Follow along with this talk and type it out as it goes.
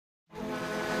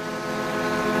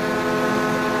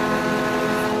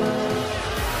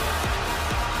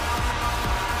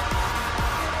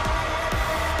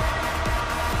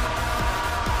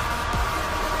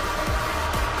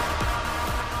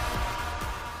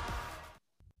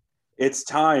It's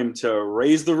time to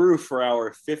raise the roof for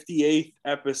our 58th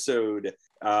episode.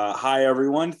 Hi,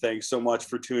 everyone. Thanks so much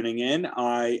for tuning in.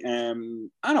 I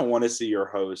don't want to see your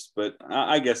host, but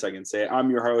I guess I can say it. I'm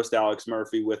your host, Alex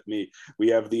Murphy. With me, we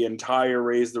have the entire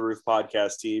Raise the Roof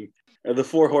podcast team. The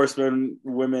four horsemen,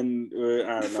 women,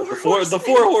 I don't know, the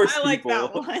four horse I like people.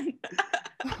 that one.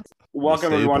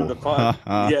 Welcome everyone to the pod.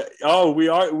 Yeah. Oh,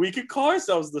 we could call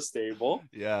ourselves the stable.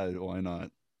 Yeah, why not?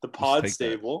 The pod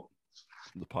stable.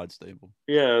 The pod stable.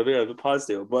 Yeah, the pod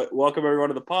stable. But welcome everyone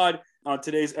to the pod. On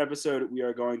today's episode, we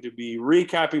are going to be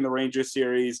recapping the Rangers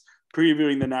series,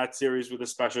 previewing the Nats series with a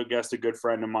special guest, a good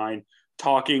friend of mine,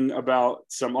 talking about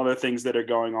some other things that are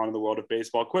going on in the world of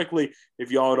baseball. Quickly,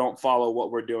 if y'all don't follow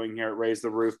what we're doing here at Raise the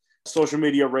Roof, social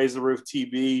media, Raise the Roof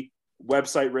TB,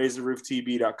 website,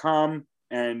 raisetherooftb.com,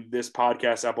 and this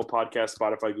podcast, Apple Podcasts,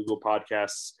 Spotify, Google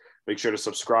Podcasts. Make sure to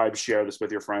subscribe, share this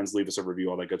with your friends, leave us a review,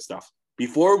 all that good stuff.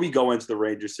 Before we go into the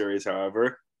Rangers series,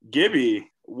 however,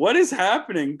 Gibby, what is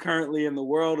happening currently in the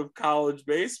world of college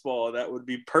baseball that would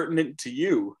be pertinent to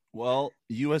you? Well,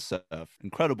 USF,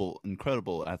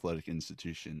 incredible athletic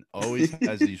institution, always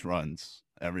has these runs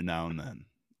every now and then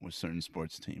with certain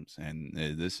sports teams, and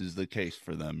this is the case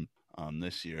for them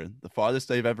this year. The farthest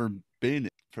they've ever been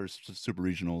for Super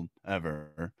Regional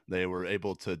ever. They were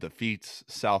able to defeat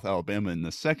South Alabama in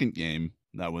the second game.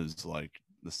 That was like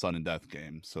the sun and death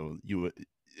game. So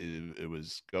it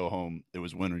was go home. It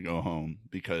was win or go home,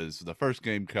 because the first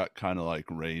game got kind of like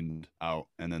rained out,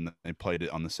 and then they played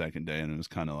it on the second day, and it was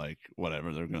kind of like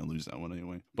whatever, they're going to lose that one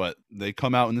anyway. But they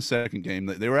come out in the second game.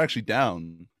 They were actually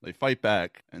down. They fight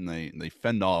back, and they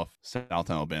fend off South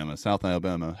Alabama. South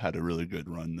Alabama had a really good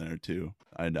run there too.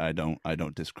 I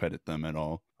don't discredit them at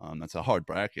all. That's a hard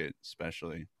bracket,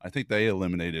 especially. I think they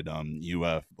eliminated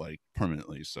UF like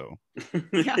permanently. So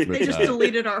yeah, they just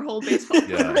deleted our whole baseball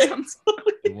program.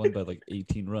 They won by like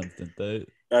 18 runs, didn't they?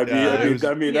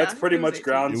 I mean, that's pretty much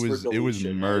grounds for deletion. It was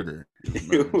murder.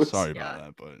 Sorry about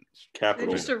that, but capital.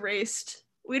 They just erased.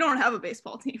 We don't have a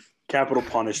baseball team. Capital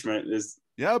punishment is.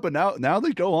 Yeah, but now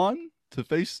they go on to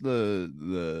face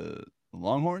the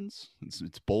Longhorns.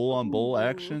 It's bull on bull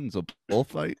action. It's a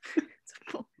bullfight. It's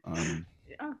a bull.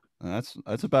 Yeah.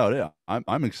 That's about it.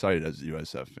 I'm excited as a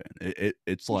USF fan.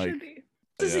 It's like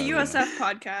this is a USF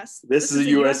podcast. This is a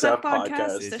USF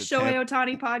podcast. It's a Shohei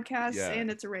Ohtani podcast,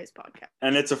 and it's a Rays podcast.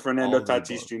 And it's a Fernando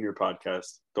Tatis Jr.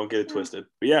 podcast. Don't get it twisted.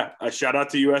 But yeah, a shout out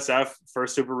to USF,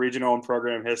 first Super Regional in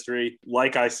program history.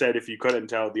 Like I said, if you couldn't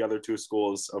tell, the other two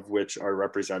schools of which are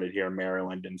represented here,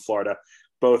 Maryland and Florida,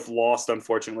 both lost,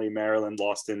 unfortunately. Maryland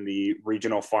lost in the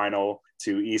regional final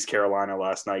to East Carolina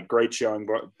last night. Great showing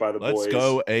by the boys. Let's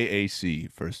go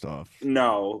AAC first off.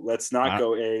 No, let's not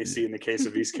go AAC in the case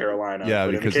of East Carolina. Yeah,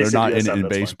 because they're not in it in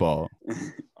baseball.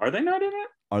 Are they not in it?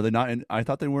 Are they not in? I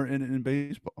thought they weren't in it in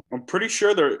baseball. I'm pretty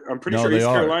sure East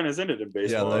Carolina's in it in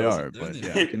baseball. Yeah, they are. But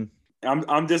yeah.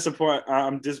 I'm disappointed.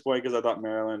 I'm disappointed because I thought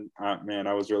Maryland. Man,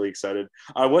 I was really excited.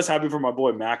 I was happy for my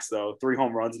boy Max though. 3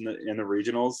 home runs in the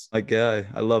regionals. My guy,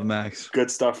 I love Max.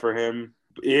 Good stuff for him.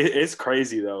 It's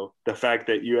crazy though, the fact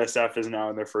that USF is now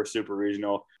in their first Super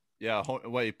Regional. Yeah,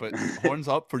 wait, but horns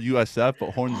up for USF,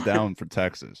 but horns down for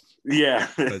Texas. Yeah,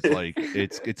 it's like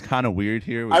it's kind of weird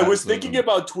here. I was thinking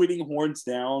about tweeting horns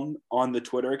down on the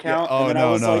Twitter account. Yeah.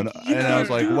 Oh, no. And I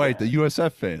was like, wait, the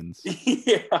USF fans.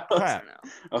 Yeah, I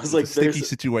was like, sticky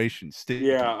situation.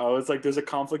 Yeah, I was like, there's a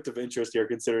conflict of interest here,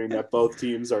 considering that both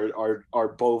teams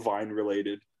are bovine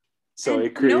related. So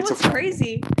it creates. You know what's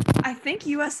crazy? I think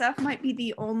USF might be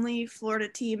the only Florida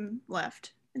team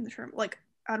left in the term, like,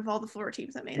 out of all the Florida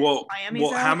teams that made it.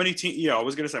 Miami's out. How many teams? Yeah, I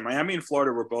was going to say Miami and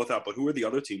Florida were both out, but who were the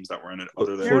other teams that were in it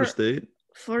other than Florida State?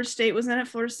 Florida State was in it.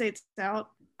 Florida State's out.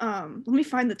 Let me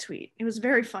find the tweet. It was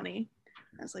very funny.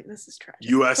 I was like, this is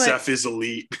tragic. USF is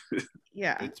elite.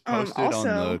 Yeah. It's posted on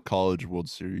the College World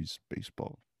Series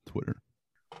baseball Twitter.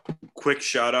 Quick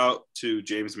shout out to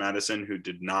James Madison, who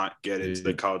did not get into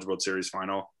the College World Series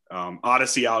final.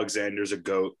 Odyssey Alexander's a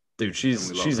GOAT. Dude, she's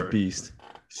a beast.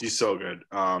 She's so good.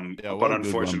 But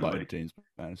unfortunately, James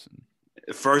Madison,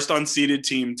 first unseeded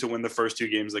team to win the first 2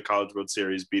 games of the College World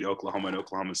Series, beat Oklahoma and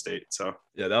Oklahoma State. So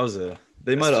yeah, that was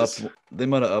they might have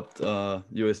upped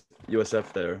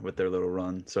USF there with their little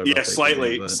run.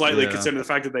 Slightly considering the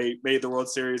fact that they made the World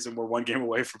Series and were 1 game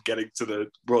away from getting to the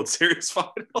World Series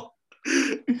final.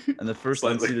 And the first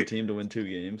unseeded team to win 2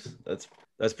 games.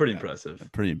 That's pretty impressive.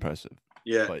 Pretty impressive.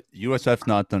 Yeah, but USF's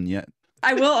not done yet.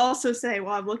 I will also say,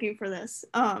 while I'm looking for this,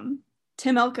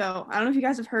 Tim Elko, I don't know if you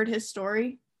guys have heard his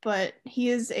story, but he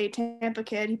is a Tampa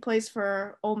kid. He plays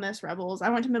for Ole Miss Rebels. I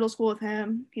went to middle school with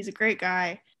him. He's a great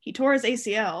guy. He tore his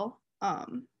ACL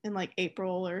in like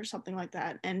April or something like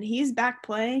that. And he's back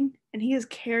playing and he is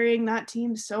carrying that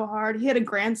team so hard. He had a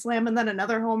grand slam and then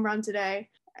another home run today.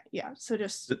 Yeah, so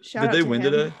just shout out Did they to win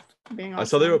him today? for being I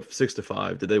saw they were awesome.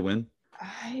 up 6-5. Did they win?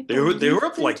 They were believe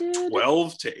up they like did.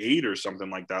 12-8 or something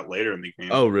like that later in the game.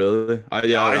 Oh, really?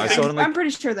 I saw it in like I'm pretty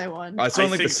sure they won. I saw it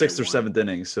in like the think they 6th or won. 7th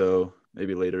inning, so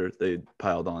maybe later they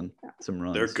piled on some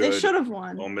runs. They're good. They should have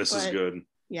won. Ole Miss is but good.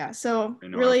 Yeah, so They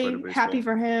know how to play the really happy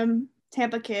baseball. for him.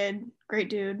 Tampa kid, great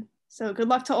dude. So good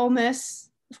luck to Ole Miss,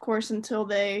 of course, until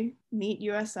they meet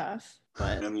USF.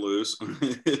 But And lose.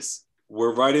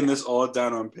 We're writing this all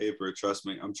down on paper. Trust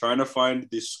me. I'm trying to find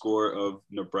the score of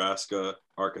Nebraska,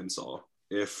 Arkansas.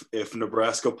 If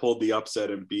Nebraska pulled the upset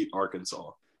and beat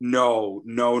Arkansas. No.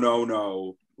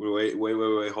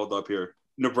 Wait. Hold up here.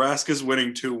 Nebraska's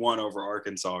winning 2-1 over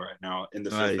Arkansas right now in the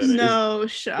Nice. fifth inning. no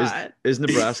shot. Is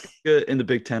Nebraska in the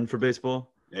Big Ten for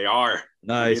baseball? They are.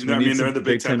 Nice. I mean, they're in the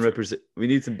Big Ten. We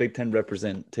need some Big Ten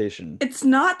representation. It's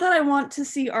not that I want to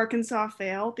see Arkansas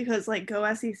fail because like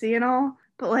go SEC and all,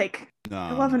 but like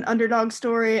I love an underdog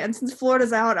story. And since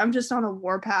Florida's out, I'm just on a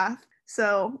warpath.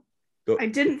 So I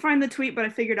didn't find the tweet, but I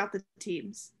figured out the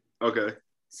teams. Okay.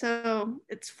 So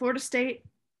it's Florida State,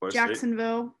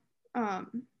 Jacksonville,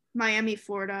 Miami,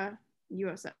 Florida,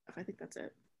 USF. I think that's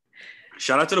it.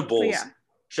 Shout out to the Bulls. Yeah.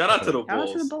 Shout out to the Shout out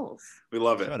Bulls. to the Bulls. We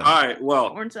love it. Shout All out. right. Well,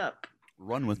 Horns up.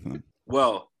 Run with them.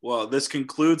 Well, this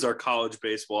concludes our college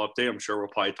baseball update. I'm sure we'll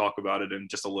probably talk about it in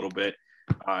just a little bit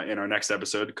in our next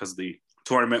episode because the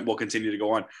tournament will continue to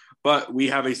go on. But we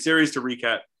have a series to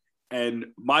recap. And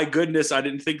my goodness, I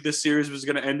didn't think this series was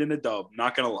going to end in a dub.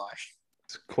 Not going to lie.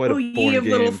 It's quite a Ye boring of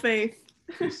little game. faith.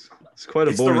 It's quite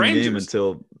a It's the boring game Rangers.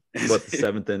 until the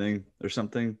 7th inning or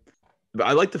something. But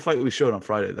I like the fight we showed on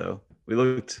Friday though.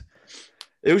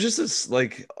 It was just this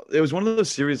it was one of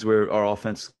those series where our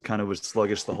offense kind of was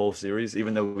sluggish the whole series,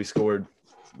 even though we scored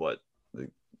 14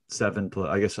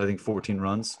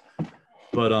 runs.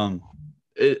 But the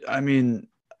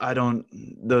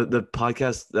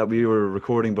podcast that we were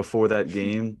recording before that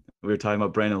game, we were talking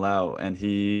about Brandon Lau, and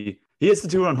he hits the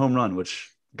 2-run home run,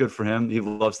 which good for him. He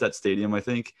loves that stadium, I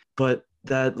think. But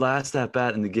that last at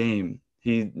bat in the game,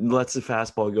 he lets the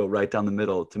fastball go right down the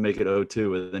middle to make it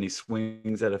 0-2, and then he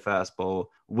swings at a fastball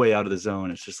way out of the zone.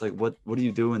 It's just like, what are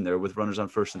you doing there with runners on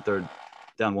first and third,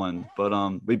 down 1? But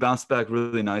we bounced back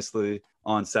really nicely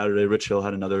on Saturday. Rich Hill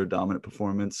had another dominant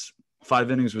performance.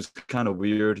 5 innings was kind of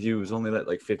weird. He was only at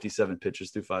like 57 pitches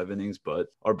through 5 innings, but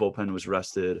our bullpen was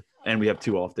rested, and we have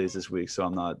 2 off days this week, so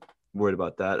I'm not worried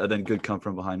about that. And then good come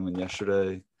from behind win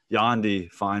yesterday. Yandy,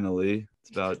 finally. It's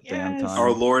about damn Yes. time.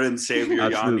 Our Lord and Savior,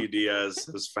 Absolute- Yandy Diaz.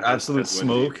 Has Absolute has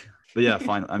winning. smoke. But yeah,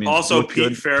 fine. I mean, Also, looked Pete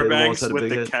good. Fairbanks Taylor Wallace had a with big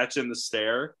the hit. catch and the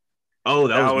stare. Oh,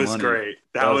 That was money. great.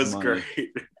 That That was was money. great.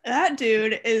 That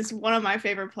dude is one of my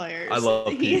favorite players. I love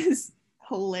He Pete. is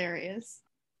hilarious.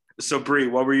 So, Bree,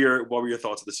 what were your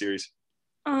thoughts of the series?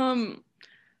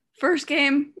 First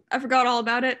game, I forgot all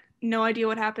about it. No idea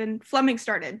what happened. Fleming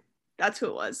started. That's who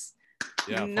it was.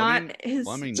 Yeah, Not his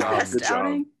Fleming, best good job.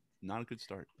 outing. not a good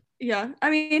start. Yeah, I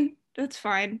mean, that's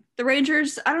fine. The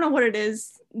Rangers, I don't know what it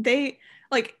is. They,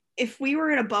 like, if we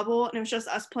were in a bubble and it was just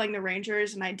us playing the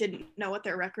Rangers and I didn't know what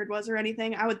their record was or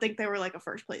anything, I would think they were like a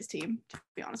first place team, to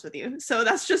be honest with you. So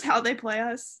that's just how they play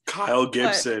us. Kyle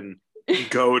Gibson,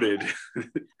 goated.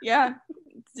 Yeah.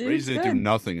 Rays Dude's didn't do good.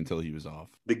 nothing until he was off.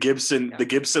 The Gibson Yeah. the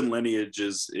Gibson lineage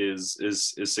is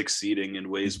succeeding in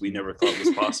ways we never thought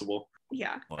was possible.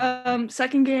 Yeah. Wow.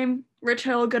 Second game, Rich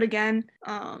Hill, good again.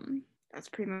 That's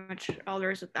pretty much all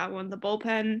there is with that one. The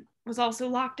bullpen was also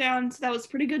locked down, so that was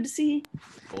pretty good to see.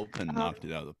 Bullpen knocked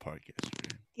it out of the park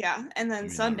yesterday. Yeah, and then mean,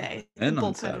 Sunday, the and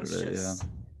on bullpen was Saturday, just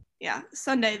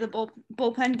Sunday the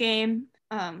bullpen game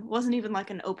wasn't even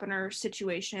like an opener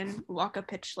situation. Waka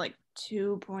pitched like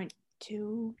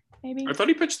 2.2 maybe. I thought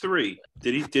he pitched 3.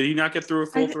 Did he not get through a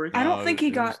full 3? I don't No, think he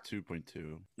it got- was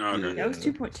 2.2. Oh, okay. Yeah, it was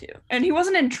 2.2, and he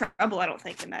wasn't in trouble. I don't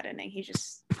think in that inning.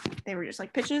 They were just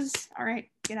like pitches. All right,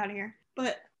 get out of here.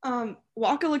 But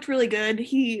Waka looked really good.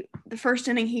 The first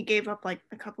inning he gave up like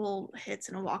a couple hits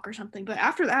and a walk or something, but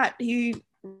after that he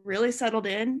really settled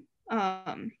in.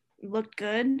 Looked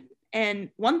good. And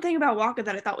one thing about Waka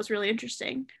that I thought was really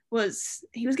interesting was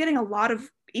he was getting a lot of,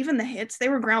 even the hits, they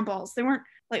were ground balls. They weren't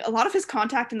like, a lot of his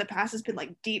contact in the past has been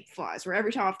like deep flies where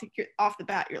every time off the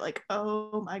bat, you're like,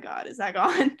 oh my God, is that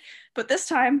gone? But this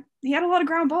time he had a lot of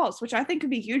ground balls, which I think could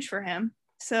be huge for him.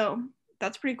 So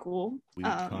that's pretty cool. Weak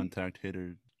contact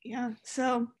hitter. Yeah.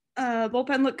 So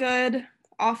bullpen looked good.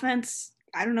 Offense,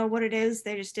 I don't know what it is.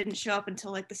 They just didn't show up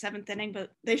until like the 7th inning,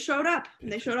 but they showed up and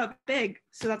they showed up big.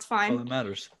 So that's fine. All that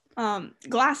matters.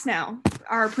 Glasnow.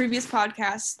 Our previous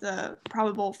podcast, the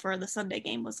probable for the Sunday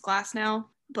game was Glasnow,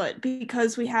 but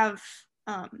because we have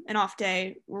an off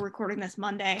day, we're recording this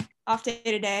Monday. Off day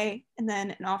today, and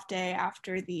then an off day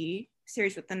after the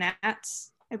series with the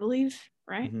Nats, I believe,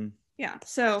 right? Mm-hmm. Yeah.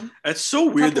 So it's so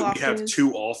weird that couple we have off days.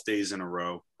 2 off days in a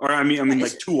row. Or I mean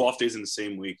like 2 off days in the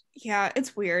same week. Yeah,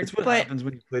 it's weird. It's what but happens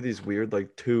when you play these weird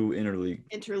like 2 interleague.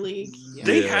 interleague. Yeah.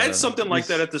 They Yeah, had something like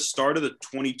it's- that at the start of the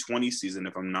 2020 season,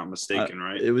 if I'm not mistaken,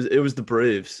 right? It was the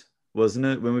Braves, wasn't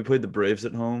it? When we played the Braves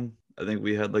at home, I think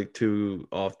we had like 2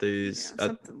 off days Yeah, at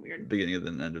something the weird. beginning of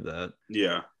the end of that.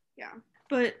 Yeah. Yeah.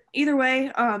 But either way,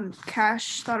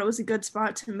 Cash thought it was a good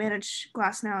spot to manage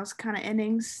Glasnow's kind of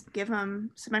innings, give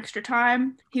him some extra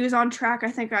time. He was on track,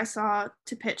 I think I saw,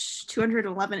 to pitch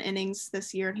 211 innings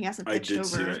this year, and he hasn't I pitched did over.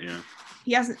 see that, yeah.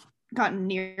 He hasn't gotten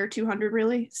near 200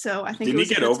 really, so I think Didn't it was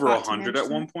he a get good over spot to 100 manage at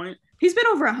one them. point? He's been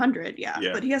over 100, yeah,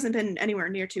 Yeah. but he hasn't been anywhere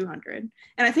near 200.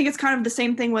 And I think it's kind of the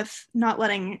same thing with not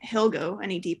letting Hill go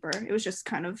any deeper. It was just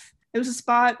kind of, it was a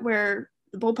spot where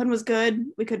the bullpen was good.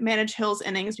 We could manage Hill's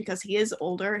innings because he is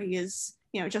older. He is,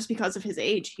 just because of his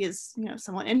age, he is,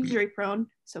 somewhat injury prone.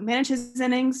 So manage his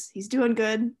innings. He's doing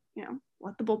good.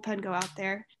 Let the bullpen go out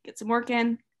there, get some work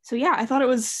in. So yeah, I thought it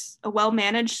was a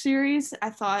well-managed series.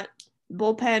 I thought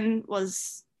bullpen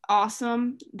was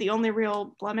awesome. The only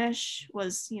real blemish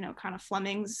was, kind of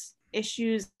Fleming's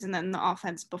issues and then the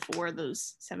offense before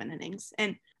those 7 innings.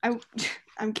 And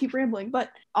I'm keep rambling, but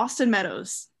Austin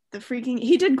Meadows,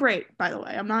 he did great, by the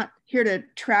way. I'm not here to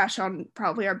trash on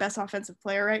probably our best offensive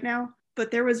player right now,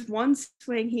 but there was one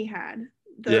swing he had.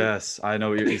 Yes, I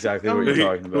know exactly what you're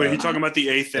talking about. Wait, are you talking about the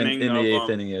 8th inning? in the of, 8th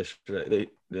inning yesterday.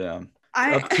 Yeah.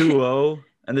 I Up 2-0,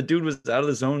 and the dude was out of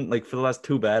the zone like for the last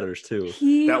 2 batters too.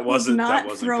 He That was wasn't not good.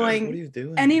 What are throwing you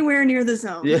doing? anywhere near the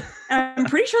zone. Yeah. I'm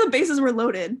pretty sure the bases were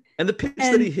loaded. And the pitch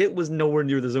that he hit was nowhere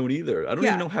near the zone either. I don't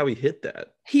Yeah. even know how he hit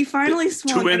that. He finally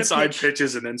swung 2 at a inside pitch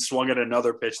pitches and then swung at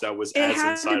another pitch that was It as had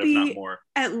to inside, if be- not more.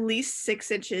 at least 6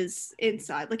 inches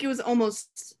inside. Like it was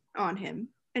almost on him.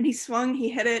 And he swung, he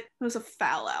hit it. It was a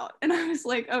foul out. And I was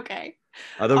like, okay.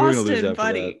 I thought we were gonna lose Austin, after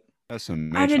buddy. That's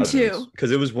some I did major too. evidence.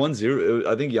 Because it was 1-0.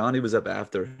 I think Yanni was up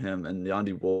after him, and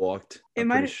Yanni walked. It I'm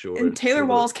might pretty sure. and Taylor to the-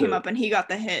 Walls came to- up and he got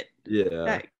the hit. Yeah.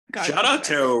 That got Shout out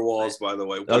Taylor Walls, by the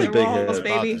way. That was a Taylor big Walls, hit. I was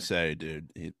about baby. to say,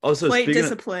 dude. Also, Plate speaking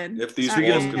discipline. If these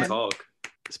Speaking walls of- can talk.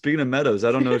 of Meadows,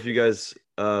 I don't know if you guys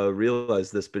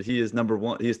realize this, but he is number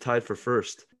 1. He is tied for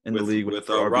first in the league with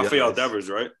for Rafael RBIs. Devers,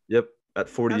 right? Yep, at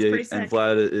 48, pretty and sick.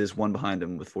 Vlad is 1 behind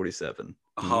him with 47.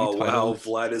 Can we Oh, title wow. this?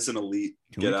 Vlad is an elite.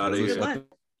 Can Get we out of title this here. Vlad. episode?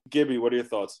 Gibby, what are your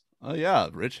thoughts? Oh yeah,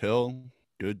 Rich Hill,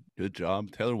 good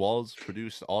job. Taylor Walls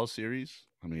produced all series.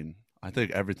 I mean, I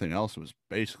think everything else was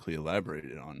basically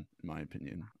elaborated on, in my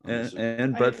opinion.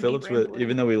 And I Brett didn't Phillips, need rambling.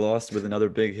 even though we lost with another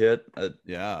big hit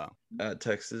Yeah, at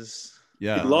Texas.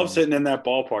 yeah. He loves hitting in that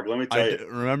ballpark. Let me tell I you.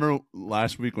 remember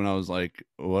last week when I was like,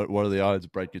 "What are the odds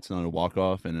Brett gets on a walk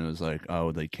off?" And it was like,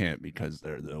 "Oh, they can't because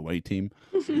they're the away team."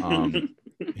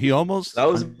 He almost That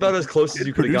was about as close as did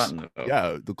you could have produce- gotten. though.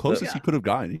 Yeah, the closest Yeah. he could have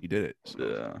gotten, he did it. So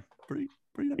Yeah. pretty.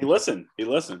 He listened. He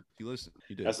listened. He listened.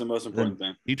 He did. That's the most important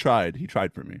thing. He tried. He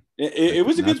tried for me. It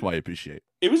was a And that's good. why I appreciate.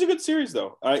 It was a good series,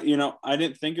 though. I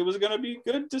didn't think it was going to be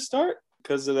good to start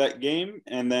because of that game,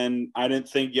 and then I didn't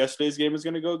think yesterday's game was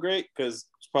going to go great because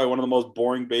it's probably one of the most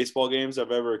boring baseball games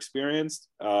I've ever experienced.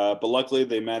 But luckily,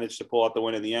 they managed to pull out the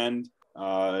win in the end.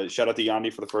 Shout out to Yanni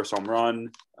for the first home run.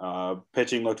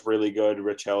 Pitching looked really good.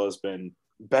 Rich Hill has been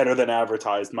better than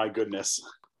advertised. My goodness,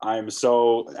 I'm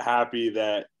so happy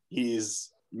that he's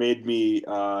made me,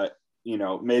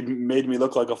 made me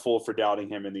look like a fool for doubting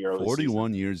him in the early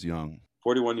 41 season. years young.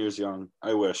 41 years young.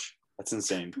 I wish. That's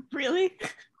insane. Really?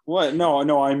 What?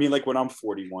 No. I mean, like when I'm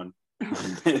 41.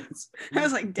 I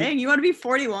was like, dang, you want to be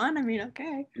 41? I mean,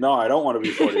 okay. No, I don't want to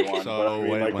be 41. So but I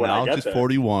mean, like, when I Alex get is there.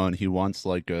 41, he wants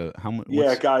like a how much?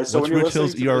 Yeah, guys. So what's when you're Rich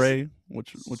Hill's listening to ERA?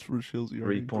 What's Rich Hill's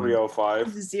ERA?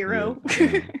 305. 0.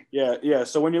 Yeah.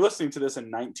 So when you're listening to this in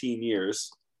 19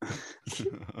 years,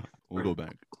 We'll go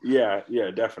back. yeah,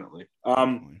 definitely.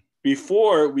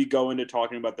 Before we go into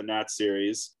talking about the Nats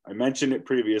series, I mentioned it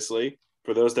previously.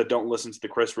 For those that don't listen to the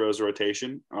Chris Rose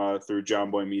rotation through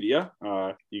John Boy Media,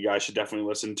 you guys should definitely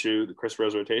listen to the Chris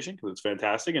Rose rotation because it's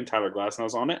fantastic. And Tyler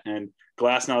Glasnow's on it. And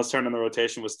Glasnow's turn in the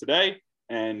rotation was today.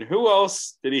 And who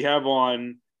else did he have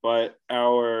on but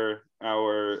our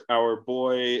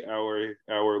boy,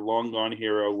 our long gone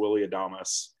hero, Willie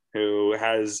Adames, who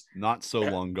has Not so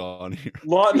long gone here.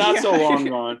 not so Yeah. long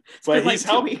gone, It's but been like he's 2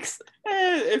 helped. weeks.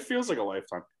 It feels like a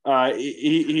lifetime.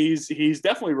 He's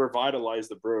definitely revitalized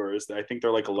the Brewers. I think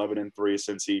they're like 11-3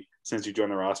 since he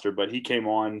joined the roster. But he came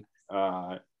on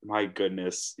my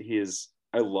goodness, he is.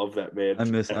 I love that man. I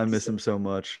miss him so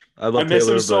much. I I love miss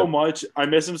Taylor, him so but much. I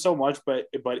miss him so much, but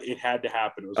it had to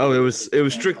happen. it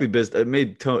was strictly business. It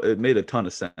made a ton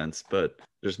of sense, but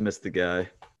just missed the guy.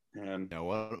 And Yeah,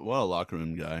 what a locker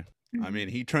room guy. I Mhm. mean,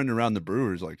 he turned around the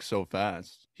Brewers like so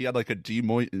fast. He had like a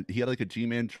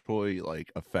G-Man Troy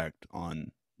like effect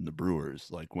on the Brewers,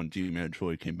 like when G-Man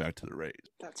Troy came back to the Rays.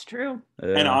 That's true.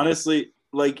 And Yeah. honestly,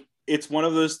 like it's one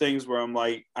of those things where I'm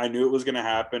like, I knew it was gonna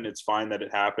happen. It's fine that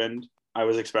it happened. I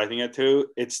was expecting it to.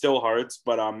 It still hurts,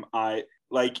 but I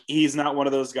like he's not one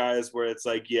of those guys where it's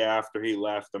like, yeah, after he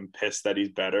left, I'm pissed that he's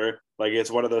better. Like it's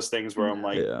one of those things where I'm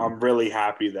like, Yeah. I'm really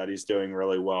happy that he's doing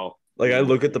really well. Like I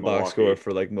look at the in box Milwaukee. score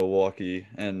for like Milwaukee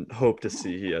and hope to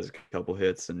see he has a couple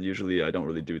hits, and usually I don't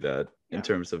really do that Yeah. in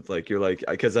terms of like you're like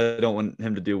because I don't want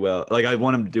him to do well. Like I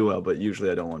want him to do well, but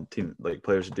usually I don't want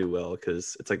players to do well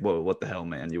because it's like, whoa, what the hell,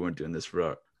 man? You weren't doing this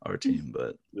for our team,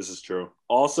 but This is true.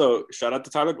 Also, shout out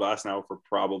to Tyler Glasnow for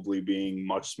probably being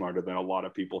much smarter than a lot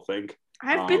of people think.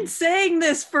 I've been saying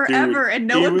this forever, and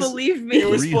no he one was- believed he me.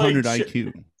 was 300 playing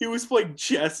IQ. He was playing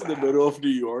chess in the middle of New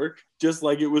York, just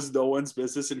like it was no one's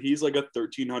business. And he's like a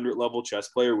 1300 level chess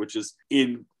player, which is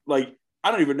in like, I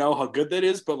don't even know how good that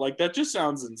is, but like that just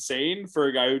sounds insane for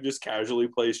a guy who just casually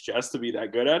plays chess to be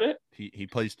that good at it. He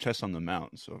plays chess on the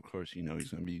mountain, so of course he's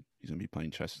gonna be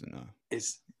playing chess in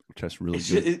It's, chess really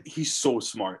it's good. he's so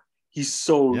smart. He's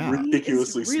so Yeah.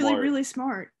 ridiculously He is really, smart. really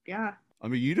smart. Yeah. I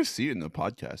mean, you just see it in the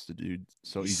podcast, the dude.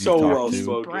 So easy So to talk well to. He's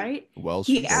spoken. bright. Well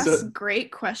He spoken. asks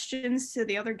great questions to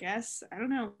the other guests. I don't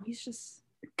know. He's just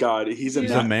God, he's a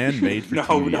He's Yeah. a man made for no,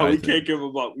 TV. no, I we think. can't give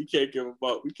him up. We can't give him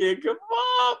up. We can't give him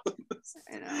up.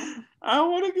 I know. I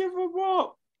want to give him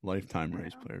up. Lifetime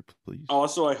Rays player, please.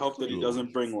 Also, I hope that he Please.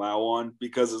 doesn't bring Lau on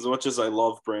because as much as I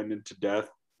love Brandon to death,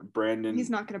 Brandon,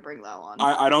 He's not gonna bring Lau on.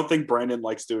 I don't think Brandon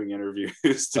likes doing interviews,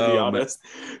 to be Oh, man. honest,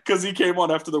 because he came on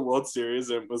after the World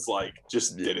Series and was like,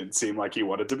 just Yeah. didn't seem like he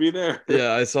wanted to be there.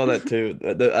 yeah, I saw that too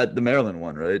at the Maryland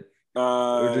one, right? Or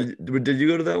Uh, did you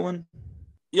go to that one?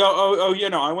 yeah. Oh, yeah.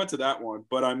 No, I went to that one,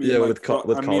 but I mean, Yeah, like, with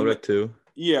I mean, Kolarek too.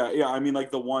 yeah. I mean, like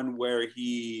the one where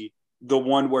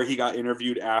he got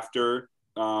interviewed after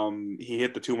he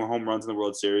hit the 2 home runs in the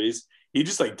World Series. He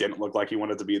just like didn't look like he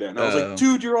wanted to be there, and I was Oh. like,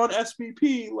 dude, you're on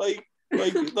SVP, like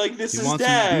this He is wants to be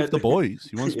dad. with the boys.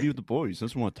 He wants to be with the boys. He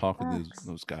doesn't want to talk with Facts.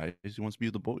 those guys. He wants to be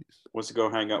with the boys Wants to go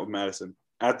hang out with Madison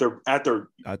at their at their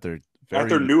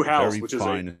their new house, very which is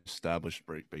fine established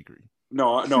bakery.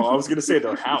 no. I was gonna say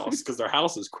their house because their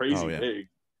house is crazy Oh, yeah. big.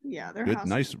 Yeah, their Good, house.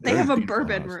 nice. They very have a beautiful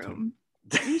bourbon house, too. room.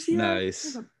 Did you see that? Nice.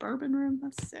 They have a bourbon room.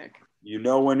 That's sick. You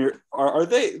know when you're are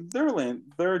they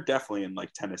they're definitely in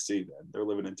like Tennessee then. They're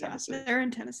living in Yeah, Tennessee. they're in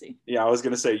Tennessee. Yeah, I was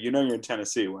gonna say you're in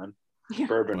Tennessee when Yeah.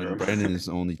 bourbon When room. Brandon is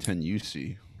only 10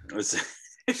 UC.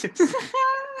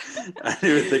 I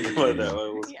didn't even think about that one.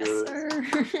 It was Yes, good.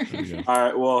 sir. There you go. All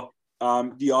right. Well,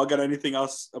 do y'all got anything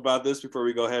else about this before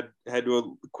we go head to a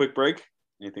quick break?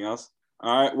 Anything else?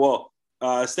 All right. Well,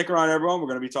 stick around, everyone. We're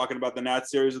going to be talking about the Nats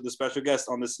series with a special guest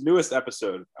on this newest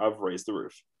episode of Raise the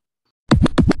Roof.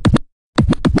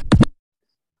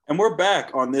 And we're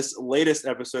back on this latest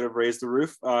episode of Raise the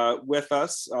Roof. With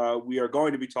us, we are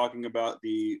going to be talking about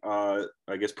the,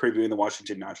 previewing the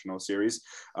Washington National series.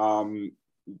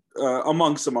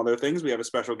 Among some other things, we have a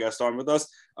special guest on with us,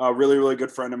 a really, really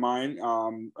good friend of mine.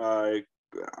 I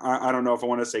don't know if I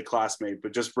want to say classmate,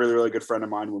 but just really, really good friend of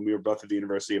mine when we were both at the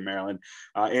University of Maryland.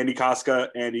 Andy Koska.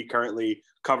 Andy currently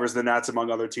covers the Nats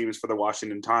among other teams for the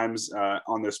Washington Times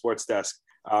on their sports desk.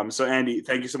 So Andy,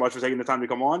 thank you so much for taking the time to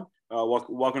come on.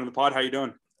 Welcome to the pod. How you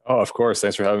doing? Oh, of course.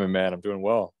 Thanks for having me, man. I'm doing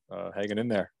well. Hanging in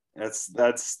there. That's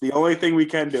the only thing we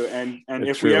can do. And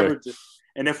Yeah,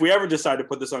 if we ever decide to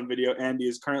put this on video, Andy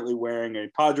is currently wearing a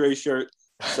Padres shirt.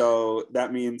 So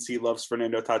that means he loves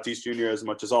Fernando Tatis Jr. as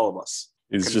much as all of us.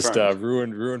 He's just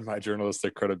Confirmed. ruined my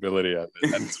journalistic credibility at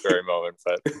this very moment.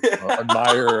 But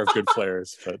admirer of good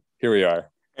players. But here we are.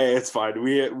 Hey, it's fine.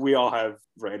 We all have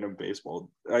random baseball.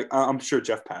 I'm sure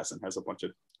Jeff Passan has a bunch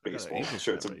of baseball Angels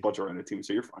shirts, a family. bunch of random teams,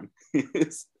 so you're fine.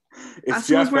 It's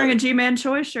Pascal was wearing a G-Man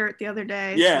Choi shirt the other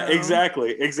day. Yeah, so-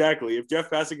 exactly. If Jeff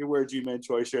Passan can wear a G-Man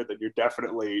Choi shirt, then you're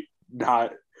definitely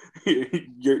not.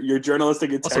 Your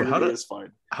journalistic Also, integrity is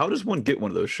fine. How does one get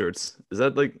one of those shirts? Is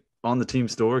that like on the team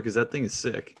store? Because that thing is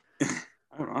sick. I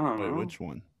don't Wait, know. which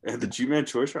one? And the G-Man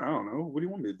Choi shirt? I don't know. What do you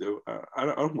want me to do? I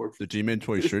don't work for. The G-Man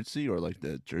Toy shirtsy or like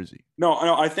the jersey? No,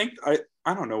 I think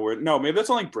I don't know where. No, maybe that's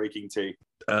on like Breaking Tea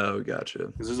Oh, gotcha.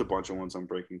 because there's a bunch of ones on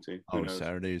Breaking Tea. Who Oh, knows?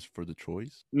 Saturdays for the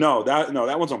choice. No, that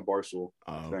one's on Barstool.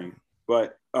 Oh, Thing.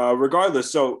 But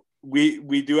regardless, so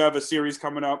we do have a series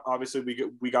coming up. Obviously,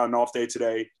 we got an off day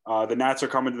today. The Nats are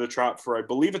coming to the Trop for, I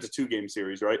believe it's a 2-game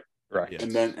series, right? Right. Yes.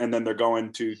 And then they're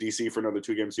going to DC for another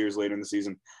 2-game series later in the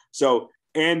season. So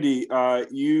Andy,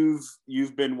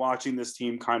 you've been watching this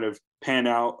team kind of pan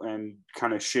out and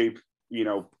kind of shape,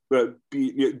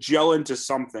 gel into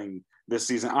something this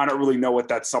season. I don't really know what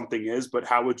that something is, but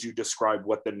how would you describe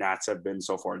what the Nats have been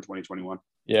so far in 2021?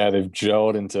 Yeah, they've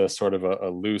gelled into sort of a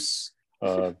loose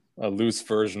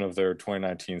version of their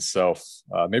 2019 self.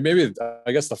 Maybe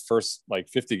I guess the first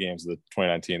 50 games of the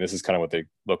 2019, this is kind of what they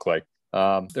look like.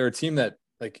 They're a team that,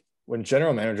 when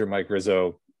general manager Mike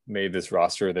Rizzo made this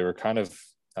roster, they were kind of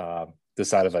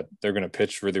decided that they're going to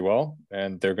pitch really well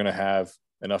and they're going to have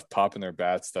enough pop in their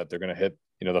bats that they're going to hit,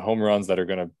 the home runs that you're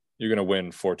going to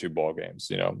win 4-2 ball games,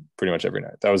 pretty much every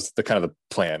night. That was the kind of the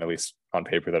plan, at least on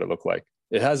paper, that it looked like.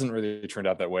 It hasn't really turned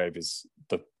out that way because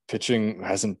the pitching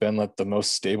hasn't been the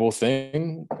most stable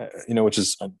thing, which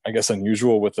is, I guess,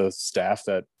 unusual with a staff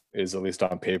that is, at least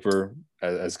on paper,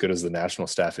 as good as the national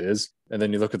staff is. And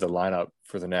then you look at the lineup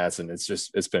for the Nats, and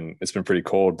it's been pretty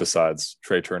cold. Besides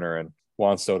Trey Turner and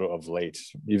Juan Soto of late,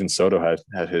 even Soto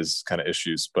had his kind of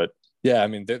issues. But yeah, I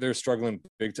mean, they're struggling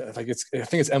big time. I think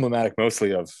it's emblematic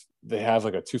mostly of they have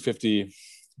a 250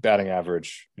 batting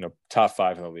average, top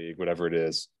 5 in the league, whatever it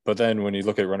is. But then when you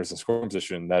look at runners in scoring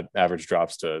position, that average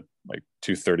drops to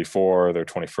 234. They're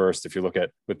 21st. If you look at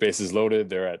with bases loaded,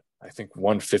 they're at, I think,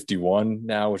 151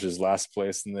 now, which is last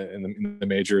place in the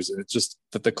majors. And it's just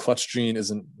that the clutch gene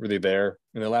isn't really there.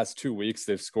 In the last 2 weeks,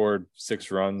 they've scored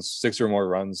 6 or more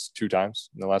runs 2 times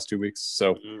in the last 2 weeks.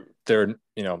 So they're,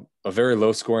 a very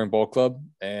low scoring ball club.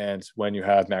 And when you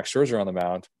have Max Scherzer on the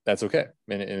mound, that's okay.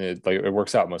 And it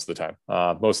works out most of the time,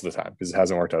 because it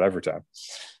hasn't worked out every time.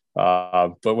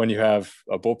 But when you have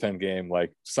a bullpen game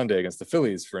like Sunday against the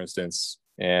Phillies, for instance,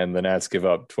 and the Nats give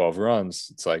up 12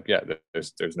 runs, it's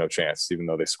there's no chance, even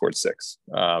though they scored 6.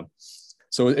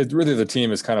 So it really, the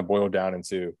team is kind of boiled down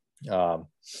into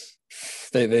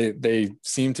they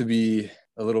seem to be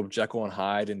a little Jekyll and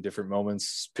Hyde in different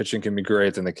moments. Pitching can be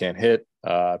great, then they can't hit.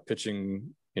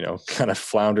 Pitching, kind of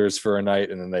flounders for a night,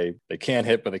 and then they can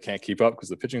hit, but they can't keep up because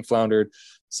the pitching floundered.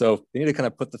 So they need to kind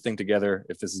of put the thing together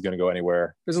if this is going to go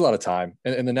anywhere. There's a lot of time.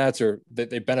 And the Nats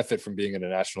they benefit from being in a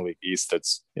National League East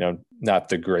that's, not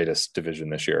the greatest division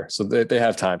this year. So they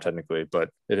have time technically, but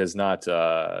it is not,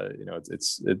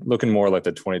 it's looking more like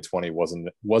the 2020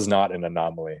 was not an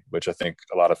anomaly, which I think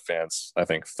a lot of fans,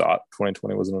 thought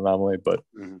 2020 was an anomaly, but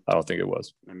I don't think it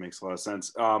was. It makes a lot of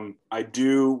sense. I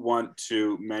do want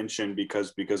to mention,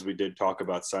 because we did talk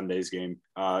about Sunday's game,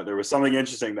 there was something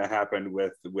interesting that happened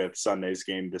with Sunday's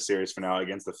game, the series finale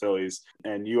against the Phillies,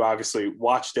 and you obviously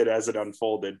watched it as it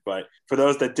unfolded. But for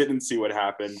those that didn't see what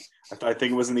happened, I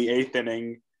think it was in the 8th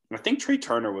inning, and I think Trey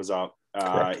Turner was up.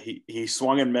 He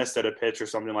swung and missed at a pitch or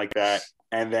something like that,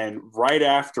 and then right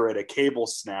after it, a cable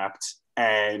snapped,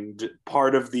 and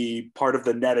part of the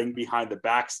netting behind the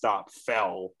backstop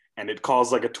fell, and it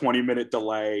caused a 20-minute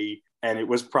delay. And it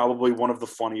was probably one of the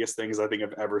funniest things I think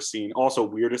I've ever seen. Also,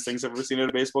 weirdest things I've ever seen at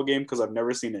a baseball game, because I've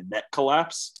never seen a net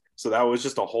collapse. So that was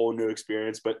just a whole new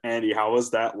experience. But Andy, how was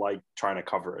that trying to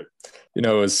cover it? It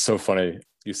was so funny.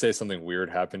 You say something weird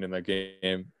happened in that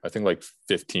game. I think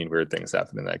 15 weird things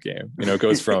happened in that game. It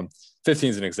goes from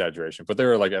 15 is an exaggeration, but there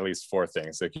were at least 4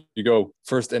 things. You go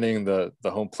first inning, the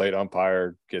home plate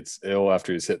umpire gets ill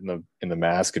after he's hitting in the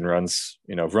mask and runs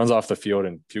off the field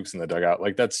and pukes in the dugout.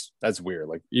 That's weird.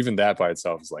 Even that by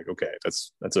itself is okay,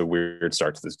 that's a weird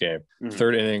start to this game. Mm-hmm.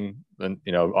 3rd inning, then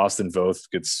Austin Voth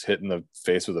gets hit in the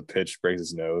face with a pitch, breaks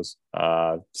his nose.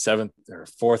 7th or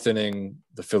 4th inning,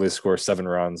 the Phillies score 7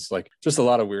 runs. Just a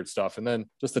lot of weird stuff. And then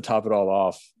just to top it all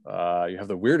off, you have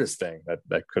the weirdest thing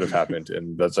that could have happened,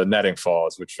 and that's a netting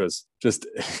falls, which was just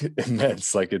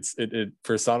immense. It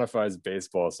personifies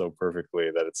baseball so perfectly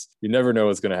that you never know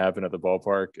what's going to happen at the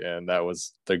ballpark. And that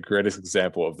was the greatest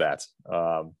example of that,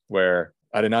 where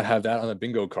I did not have that on the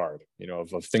bingo card,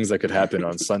 of things that could happen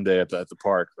on Sunday at the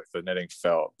park, the netting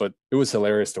fell. But it was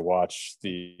hilarious to watch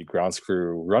the grounds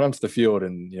crew run onto the field,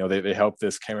 and they helped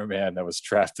this cameraman that was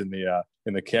trapped in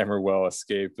the camera well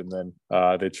escape, and then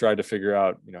they tried to figure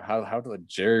out how to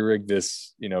jerry rig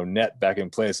this net back in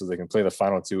place so they can play the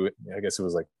final 2. I guess it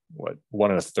was 1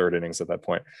 1/3 innings at that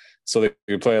point, so they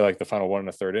could play the final 1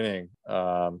 1/3 inning.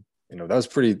 That was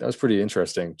pretty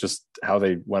interesting, just how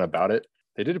they went about it.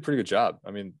 They did a pretty good job.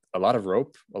 I mean, a lot of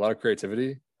rope, a lot of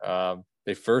creativity.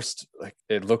 They first,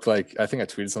 it looked like, I think I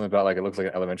tweeted something about it looked like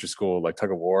an elementary school,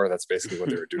 tug of war. That's basically what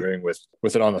they were doing with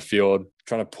it on the field,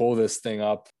 trying to pull this thing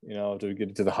up, to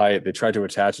get it to the height. They tried to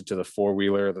attach it to the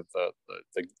 4-wheeler that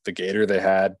the gator they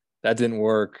had. That didn't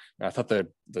work. I thought the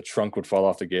trunk would fall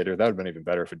off the gator. That would have been even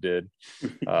better if it did.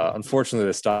 Unfortunately,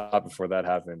 they stopped before that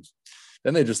happened.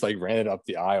 Then they just like ran it up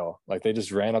the aisle. Like they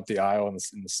just ran up the aisle in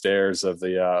the stairs of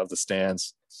the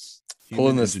stands,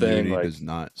 pulling this thing. Like, does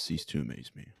not cease to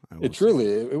amaze me.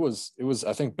 It was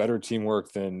I think better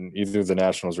teamwork than either the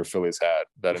Nationals or Phillies had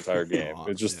that entire game.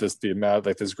 It's just the amount,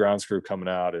 like this ground screw coming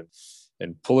out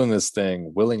and pulling this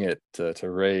thing, willing it to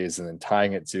raise and then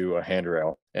tying it to a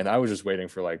handrail. And I was just waiting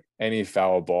for like any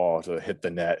foul ball to hit the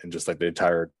net and just like the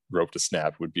entire rope to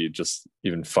snap would be just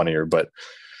even funnier. But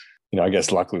I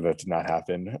guess luckily that did not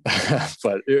happen.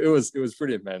 But it was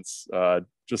pretty immense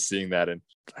just seeing that. And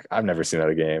I've never seen that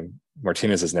a game.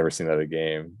 Martinez has never seen that a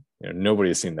game. Nobody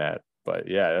has seen that. But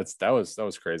yeah, that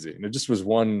was crazy. And it just was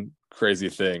one crazy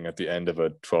thing at the end of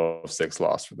a 12-6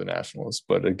 loss for the Nationals,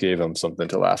 but it gave them something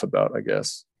to laugh about, I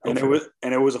guess. And it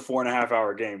was a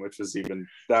 4.5-hour game, which was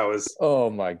oh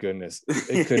my goodness.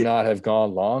 It could not have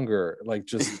gone longer. Like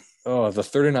just the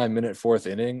 39-minute fourth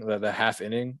inning, the half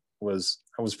inning I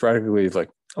was practically like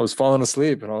I was falling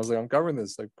asleep and I was like, I'm covering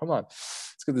this. Like, come on,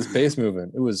 let's get this pace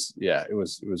moving. It was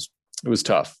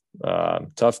tough.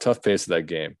 Tough pace of that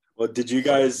game. Well, did you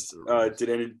guys did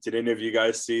any of you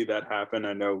guys see that happen?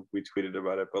 I know we tweeted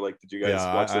about it, but like, did you guys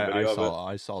watch the video of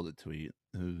it? I saw the tweet.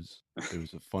 It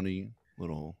was a funny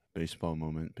little baseball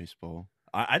moment.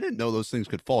 I didn't know those things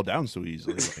could fall down so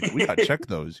easily. Like, we got to check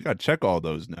those. You got to check all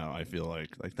those now. I feel like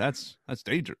that's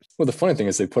dangerous. Well, the funny thing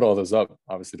is they put all those up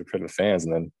obviously to protect the fans,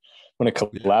 and then when it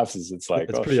collapses, it's like,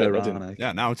 it's pretty ironic.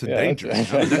 Yeah, now it's in danger.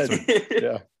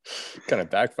 Yeah, kind of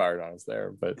backfired on us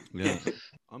there, but yeah,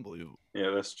 unbelievable.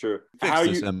 Yeah, that's true. Fix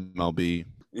this MLB.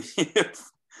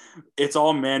 It's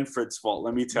all Manfred's fault.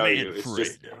 Let me tell you, it's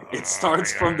just it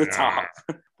starts from the top.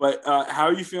 But how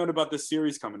are you feeling about this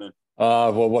series coming in?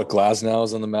 What Glasnow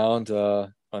is on the mound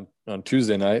on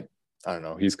Tuesday night. I don't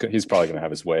know. He's probably going to have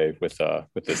his way with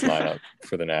this lineup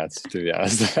for the Nats, to be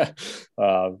honest.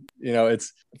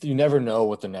 It's you never know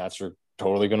what the Nats are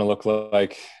totally going to look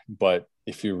like, but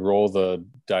if you roll the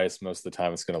dice most of the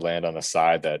time, it's going to land on a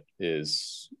side that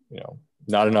is,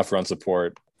 not enough run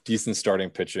support, decent starting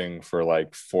pitching for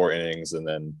like 4 innings, and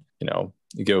then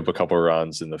you give up a couple of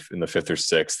runs in the 5th or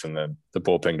 6th, and then the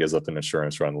bullpen gives up an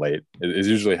insurance run late. It's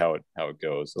usually how it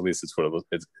goes. At least it's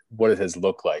what it has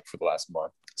looked like for the last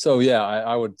month. So yeah,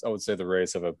 I would say the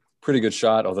Rays have a pretty good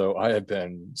shot, although I have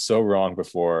been so wrong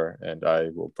before, and I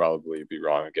will probably be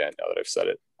wrong again now that I've said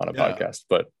it on a podcast.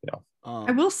 But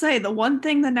I will say the one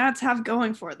thing the Nats have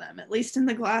going for them, at least in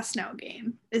the Glasnow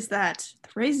game, is that the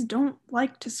Rays don't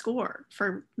like to score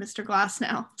for Mr.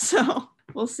 Glasnow. So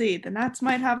we'll see. The Nats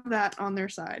might have that on their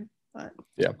side. But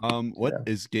yeah.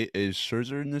 Is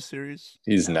Scherzer in this series?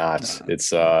 He's not. No.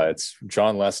 It's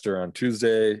John Lester on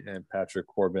Tuesday and Patrick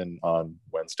Corbin on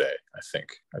Wednesday.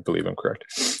 I believe I'm correct.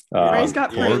 Rays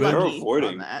got pretty lucky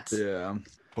on that. Yeah.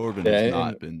 Corbin has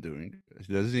not been doing.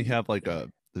 Does he have like a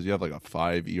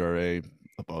 5 ERA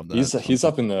above that? He's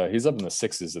up in the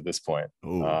 6s at this point.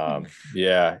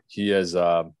 Yeah, he has.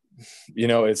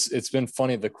 It's been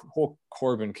funny, the whole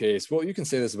Corbin case. Well, you can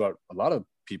say this about a lot of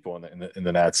people in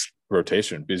the Nats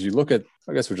rotation, because you look at,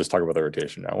 I guess we're just talking about the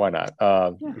rotation now. Why not?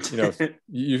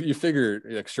 You figure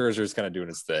like Scherzer's kind of doing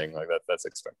his thing, like that's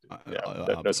expected.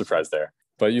 No surprise there.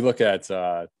 But you look at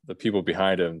the people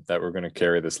behind him that were going to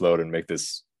carry this load and make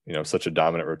this such a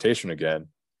dominant rotation again.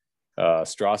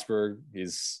 Strasburg,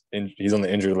 he's on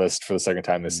the injury list for the second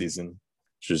time this season.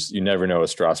 Just, you never know with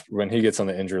Strasburg. When he gets on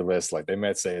the injury list, like they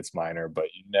might say it's minor, but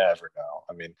you never know.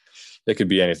 I mean, it could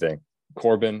be anything.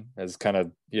 Corbin has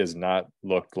not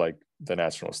looked like the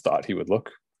Nationals thought he would look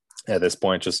at this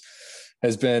point. Just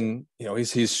has been,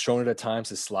 he's shown it at times.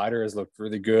 His slider has looked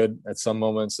really good at some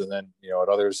moments, and then at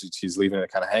others he's leaving it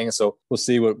kind of hanging. So we'll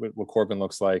see what Corbin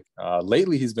looks like.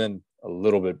 Lately, he's been a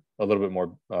little bit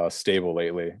more stable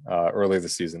lately. Early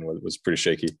this season was pretty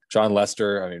shaky. John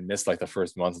Lester, missed like the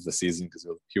first month of the season because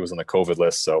he was on the COVID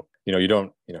list. So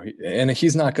and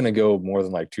he's not going to go more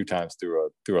than like 2 times through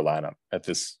a lineup at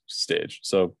this stage.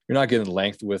 So you're not getting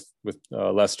length with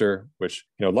Lester, which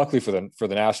luckily for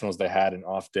the Nationals, they had an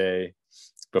off day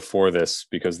before this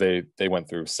because they went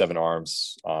through 7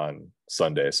 arms on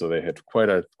Sunday, so they had quite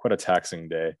a taxing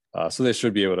day. So they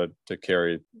should be able to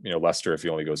carry Lester if he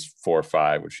only goes 4 or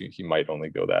 5, which he might only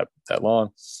go that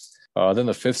long. Then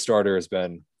the 5th starter has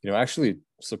been actually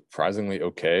surprisingly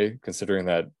okay, considering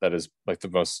that is like the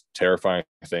most terrifying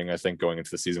thing I think going into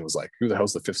the season was like, who the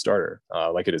hell's the 5th starter,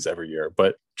 like it is every year.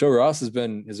 But Joe Ross has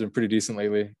been pretty decent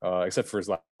lately, except for his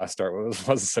last start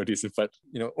wasn't so decent, but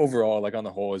overall, like on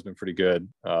the whole, has been pretty good.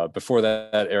 Before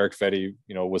that, Eric Fetty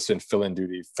was in fill-in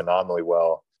duty phenomenally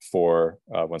well for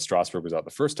when Strasburg was out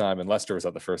the first time and Lester was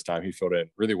out the first time. He filled in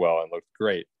really well and looked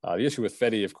great. The issue with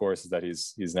Fedde, of course, is that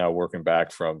he's now working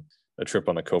back from a trip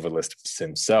on the COVID list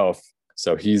himself.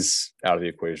 So he's out of the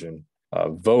equation.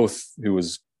 Voth, who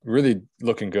was really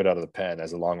looking good out of the pen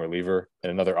as a long reliever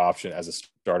and another option as a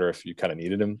starter if you kind of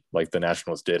needed him, like the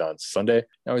Nationals did on Sunday.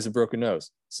 Now he's a broken nose.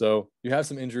 So you have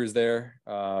some injuries there.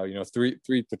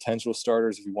 Three potential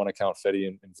starters if you want to count Fedde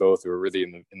and Voth, who are really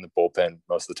in the bullpen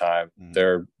most of the time.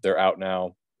 They're out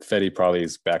now. Fedde probably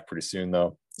is back pretty soon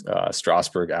though.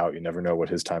 Strasburg out. You never know what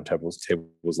his timetable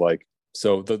was like.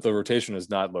 So the rotation has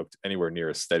not looked anywhere near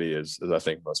as steady as I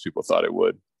think most people thought it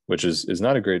would, which is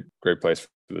not a great place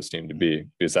for this team to be,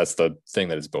 because that's the thing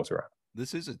that is built around.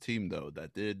 This is a team though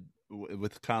that did,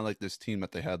 with kind of like this team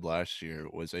that they had last year,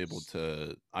 was able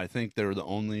to. I think they were the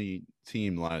only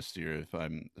team last year, if I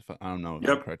don't know if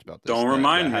I'm correct about this. Don't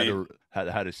remind me.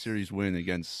 Had a series win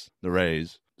against the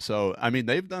Rays. So I mean,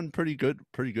 they've done pretty good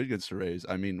against the Rays.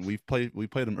 I mean, we played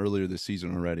them earlier this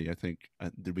season already. I think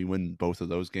did we win both of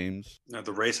those games? No,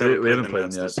 the Rays we haven't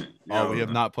played them yet. We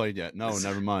have not played yet. No,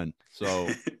 never mind. So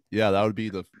yeah,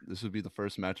 this would be the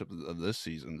first matchup of this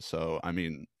season. So I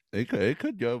mean, it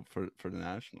could go for the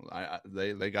Nationals.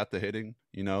 They got the hitting.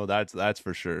 That's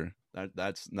for sure.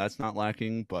 That's not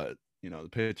lacking, but. The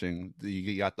pitching,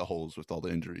 you got the holes with all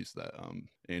the injuries that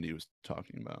Andy was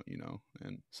talking about,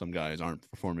 and some guys aren't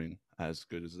performing as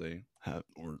good as they have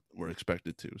or were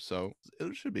expected to. So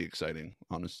it should be exciting,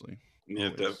 honestly.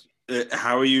 Yeah.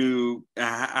 How would you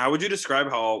describe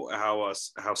how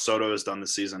Soto has done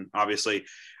this season? Obviously,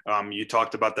 you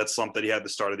talked about that slump that he had at the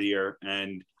start of the year,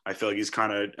 and I feel like he's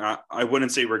kind of, I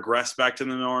wouldn't say regressed back to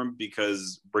the norm,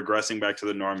 because regressing back to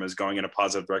the norm is going in a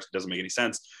positive direction. Doesn't make any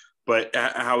sense. But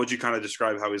how would you kind of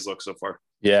describe how he's looked so far?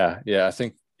 Yeah. I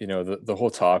think, the whole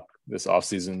talk this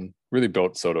offseason really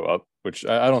built Soto up, which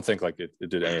I don't think like it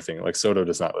did anything. Like Soto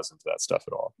does not listen to that stuff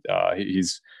at all.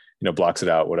 He's, blocks it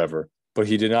out, whatever. But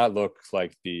he did not look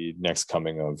like the next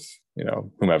coming of,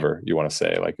 whomever you want to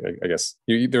say. Like, I guess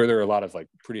there are a lot of like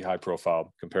pretty high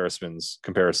profile comparisons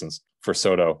for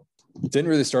Soto.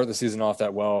 Didn't really start the season off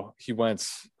that well. He went,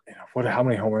 how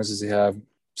many homers does he have?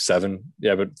 7.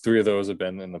 Yeah, but 3 of those have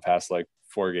been in the past like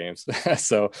 4 games.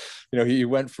 So, he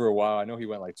went for a while. I know he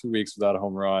went like 2 weeks without a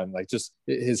home run. Like just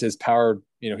his power,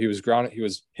 he was grounded. He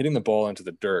was hitting the ball into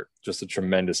the dirt just a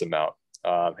tremendous amount.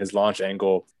 His launch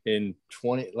angle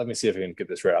let me see if I can get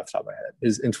this right off the top of my head.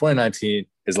 In 2019,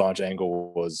 his launch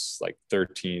angle was like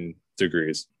 13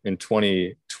 degrees. In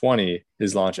 2020,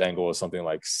 his launch angle was something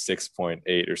like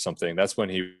 6.8 or something. That's when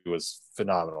he was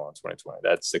phenomenal in 2020,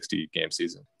 that 60 game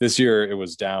season. This year it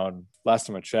was down. Last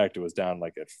time I checked, it was down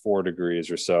like at 4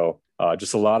 degrees or so.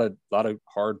 Just a lot of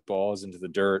hard balls into the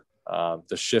dirt.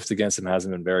 The shift against him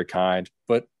hasn't been very kind,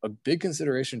 but a big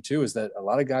consideration too is that a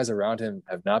lot of guys around him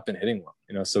have not been hitting well.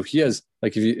 So he has,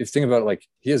 like, if you think about it, like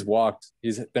he's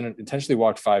been intentionally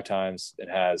walked 5 times and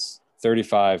has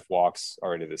 35 walks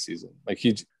already this season.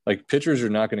 Like pitchers are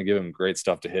not going to give him great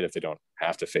stuff to hit if they don't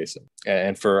have to face him.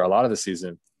 And for a lot of the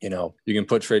season, you can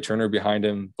put Trey Turner behind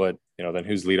him, but then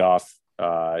who's leadoff?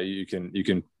 You can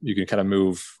kind of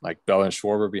move like Bell and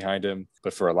Schwarber behind him,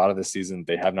 but for a lot of the season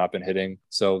they have not been hitting.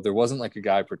 So there wasn't like a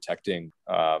guy protecting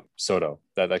Soto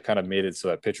that kind of made it so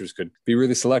that pitchers could be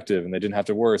really selective and they didn't have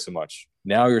to worry so much.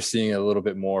 Now you're seeing it a little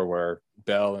bit more where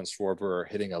Bell and Schwarber are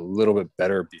hitting a little bit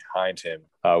better behind him,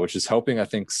 which is helping, I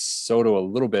think, Soto a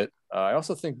little bit. I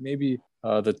also think maybe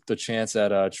the chants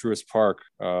at Truist Park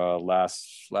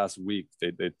last week,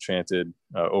 they chanted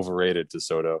overrated to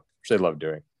Soto, which they love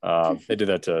doing. They did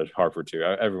that to Harper too.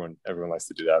 Everyone likes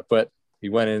to do that. But he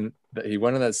went in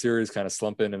that series kind of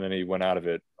slumping, and then he went out of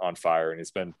it on fire, and he's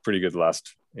been pretty good the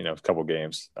last couple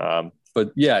games.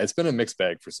 But yeah, it's been a mixed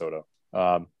bag for Soto.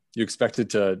 You expect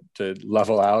it to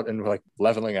level out, and like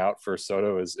leveling out for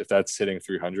Soto is, if that's hitting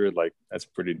 300, like it's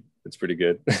pretty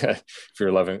good if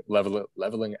you're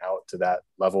leveling out to that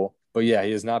level. But yeah,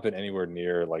 he has not been anywhere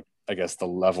near, like, I guess, the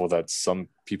level that some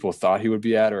people thought he would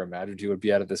be at or imagined he would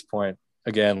be at this point.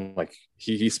 Again, like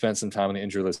he spent some time on the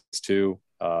injury list too.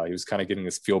 He was kind of getting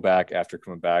his feel back after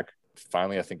coming back.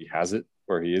 Finally, I think he has it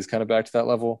where he is kind of back to that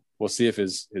level. We'll see if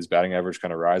his batting average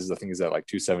kind of rises. I think he's at like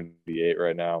 278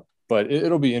 right now. But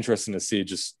it'll be interesting to see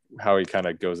just how he kind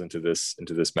of goes into this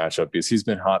matchup, because he's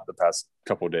been hot the past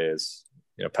couple of days,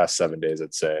 past 7 days,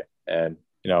 I'd say. And,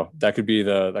 that could be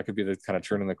the kind of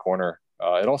turn in the corner.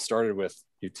 It all started with,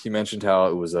 he mentioned how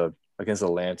it was a against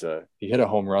Atlanta. He hit a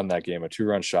home run that game, a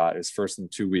 2-run shot, his first in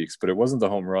 2 weeks, but it wasn't the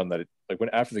home run that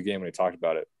after the game when he talked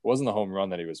about it, it wasn't the home run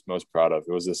that he was most proud of.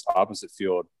 It was this opposite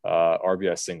field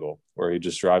RBI single where he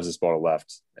just drives this ball to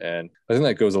left. And I think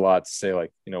that goes a lot to say,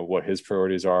 like, you know, what his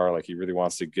priorities are. Like, he really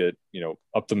wants to get, you know,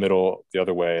 up the middle the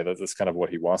other way. That's kind of what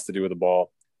he wants to do with the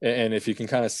ball. And if he can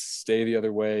kind of stay the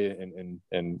other way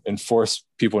and force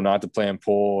people not to play and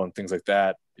pull and things like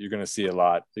that, you're going to see a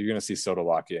lot. You're going to see Soto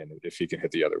lock in if he can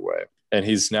hit the other way. And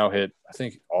he's now hit, I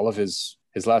think, all of his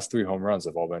last 3 home runs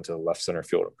have all been to the left center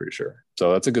field, I'm pretty sure.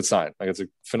 So that's a good sign. Like, it's a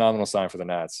phenomenal sign for the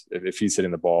Nats if he's hitting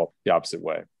the ball the opposite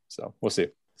way. So we'll see.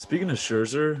 Speaking of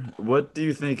Scherzer, what do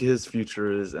you think his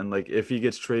future is? And, like, if he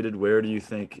gets traded, where do you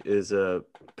think is a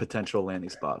potential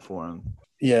landing spot for him?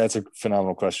 Yeah, it's a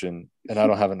phenomenal question, and I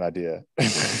don't have an idea.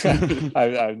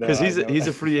 Because he's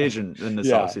a free agent in this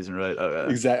offseason, right?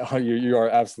 Exactly. You are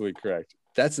absolutely correct.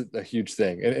 That's a huge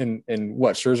thing. And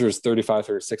what, Scherzer is 35,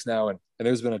 36 now, and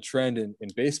there's been a trend in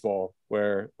baseball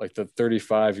where, like, the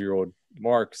 35-year-old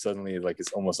mark suddenly, like, is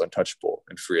almost untouchable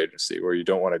in free agency, where you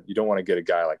don't want to get a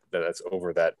guy like that's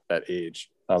over that age,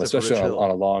 especially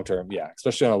on a long-term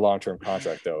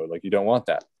contract, though. Like, you don't want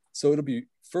that. So it'll be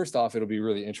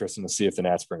really interesting to see if the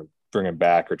Nats bring him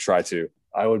back or try to.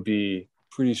 I would be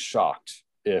pretty shocked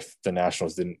if the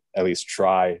Nationals didn't at least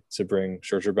try to bring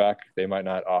Scherzer back. They might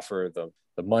not offer the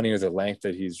money or the length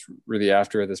that he's really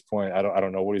after at this point. I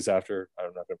don't know what he's after. I'm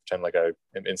not going to pretend like I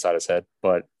am inside his head,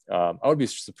 but I would be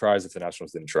surprised if the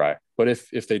Nationals didn't try. But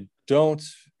if they don't,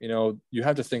 you know, you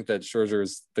have to think that Scherzer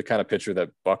is the kind of pitcher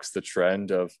that bucks the trend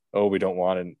of, oh, we don't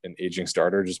want an aging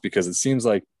starter, just because it seems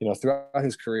like, you know, throughout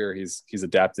his career, he's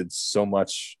adapted so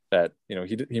much that, you know,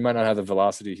 he might not have the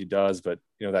velocity he does, but,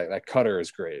 you know, that cutter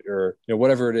is great, or, you know,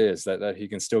 whatever it is that he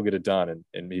can still get it done,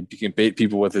 and he can bait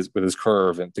people with his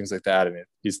curve and things like that. And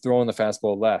he's throwing the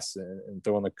fastball less and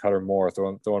throwing the cutter more,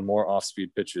 throwing more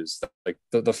off-speed pitches. Like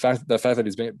the fact that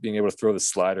he's being able to throw the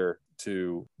slider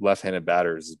to left-handed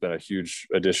batters has been a huge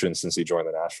addition since he joined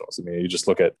the Nationals. I mean, you just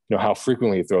look at, you know, how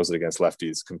frequently he throws it against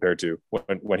lefties compared to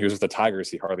when he was with the Tigers,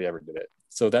 he hardly ever did it.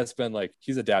 So that's been, like,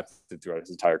 he's adapted throughout his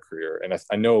entire career. And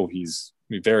I know he's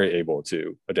very able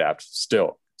to adapt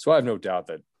still. So I have no doubt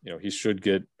that, you know, he should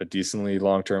get a decently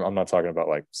long-term. I'm not talking about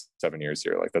like 7 years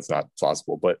here. Like, that's not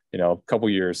possible, but, you know, a couple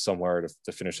years somewhere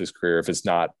to finish his career, if it's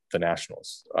not the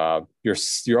Nationals.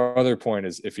 Your other point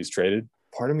is if he's traded.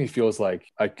 Part of me feels like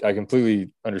I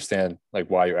completely understand, like,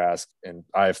 why you ask. And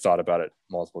I've thought about it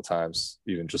multiple times,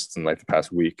 even just in, like, the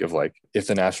past week, of, like, if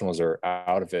the Nationals are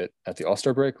out of it at the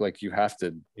All-Star break, like, you have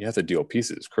to deal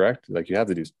pieces, correct? Like, you have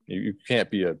to do, you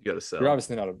can't be you gotta sell. You're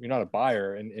obviously not a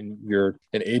buyer, and you're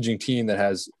an aging team that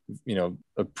has, you know,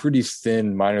 a pretty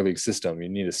thin minor league system. You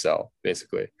need to sell,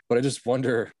 basically. But I just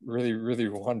really, really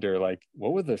wonder, like,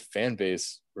 what would the fan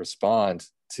base respond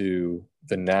to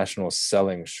the Nationals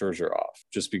selling Scherzer off?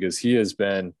 Just because he has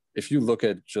been, if you look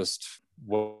at just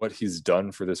what he's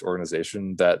done for this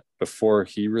organization, that before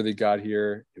he really got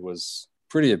here, it was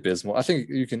pretty abysmal. I think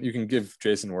you can give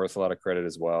Jason Worth a lot of credit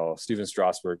as well. Steven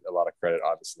Strasburg a lot of credit,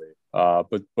 obviously.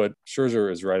 But Scherzer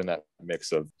is right in that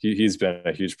mix of he's been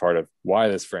a huge part of why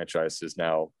this franchise is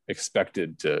now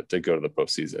expected to go to the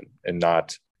postseason and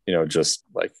not, you know, just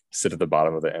like sit at the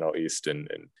bottom of the NL East and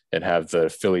have the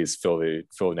Phillies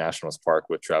fill Nationals Park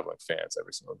with traveling fans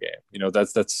every single game. You know,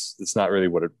 that's not really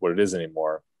what it is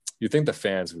anymore. You think the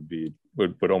fans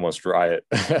would almost riot.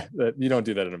 You don't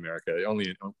do that in America, only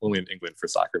in England for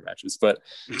soccer matches. But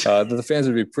the fans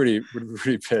would be pretty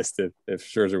pissed if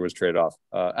Scherzer was traded off.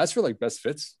 As for, like, best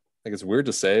fits, like, it's weird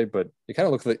to say, but you kind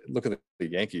of look at the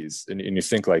Yankees and you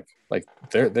think like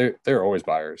they're always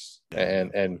buyers,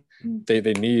 and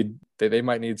they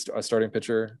might need a starting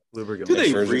pitcher. Do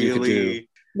they really?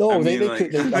 No, they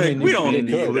could. I mean, we don't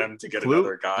need them to get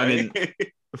another guy. I mean,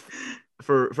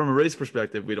 from a race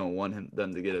perspective, we don't want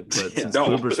them to get it, but since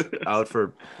Kluber's out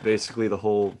for basically the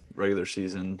whole regular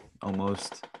season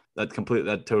almost, that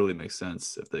totally makes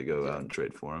sense if they go out and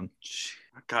trade for him.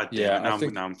 God damn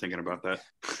it. Now I'm thinking about that.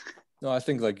 No, I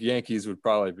think, like, Yankees would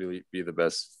probably really be the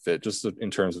best fit, just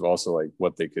in terms of also, like,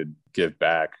 what they could give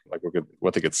back, like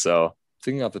what they could sell.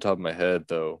 Thinking off the top of my head,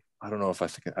 though, I don't know if I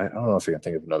can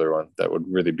think of another one that would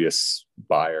really be a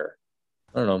buyer.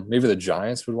 I don't know. Maybe the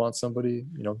Giants would want somebody,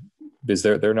 you know, because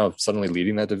they're now suddenly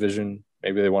leading that division.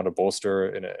 Maybe they want to bolster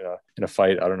in a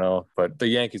fight. I don't know, but the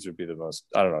Yankees would be the most.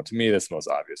 I don't know. To me, that's the most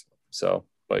obvious one. So,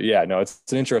 but yeah, no, it's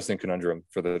an interesting conundrum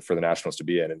for the Nationals to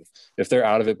be in, and if they're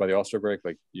out of it by the All-Star break,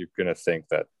 like, you're gonna think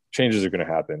that changes are gonna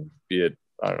happen. Be it,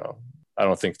 I don't know. I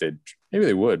don't think maybe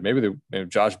they would. Maybe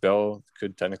Josh Bell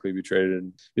could technically be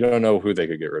traded. You don't know who they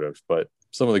could get rid of, but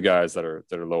some of the guys that are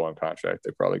low on contract,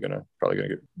 they're probably gonna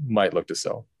might look to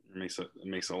sell. It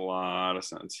makes a lot of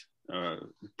sense.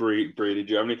 Bree, did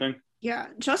you have anything? Yeah,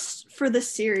 just for this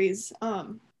series,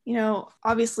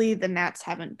 obviously the Nats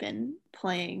haven't been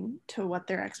playing to what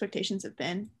their expectations have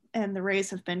been, and the Rays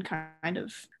have been kind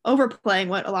of overplaying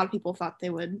what a lot of people thought they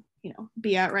would,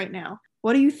 be at right now.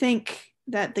 What do you think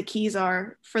that the keys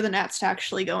are for the Nats to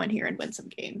actually go in here and win some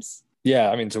games?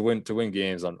 Yeah, I mean, to win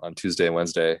games on Tuesday and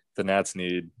Wednesday, the Nats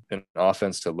need an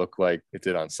offense to look like it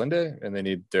did on Sunday, and they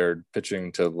need their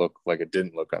pitching to look like it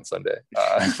didn't look on Sunday.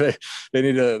 They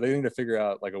need to figure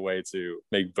out like a way to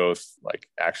make both like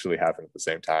actually happen at the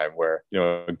same time. Where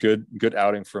a good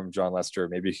outing from John Lester,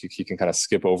 maybe he can kind of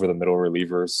skip over the middle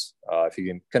relievers. If he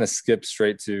can kind of skip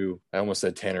straight to, I almost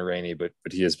said Tanner Rainey, but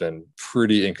he has been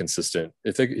pretty inconsistent.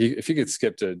 If he could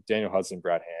skip to Daniel Hudson,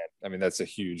 Brad Hand, I mean, that's a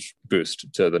huge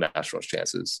boost to the Nationals'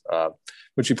 chances,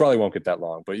 which you probably won't get that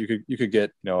long. But you could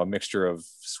get a mixture of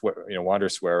Wander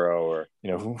Suero or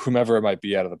whomever it might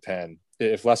be out of the pen.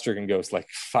 If Lester can go like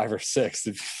 5 or 6,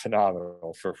 it'd be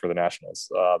phenomenal for the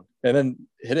Nationals. And then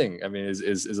hitting, I mean,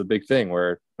 is a big thing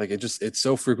where like it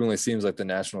so frequently seems like the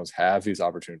Nationals have these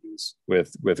opportunities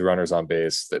with runners on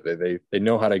base that they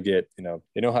know how to get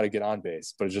on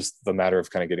base, but it's just the matter of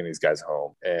kind of getting these guys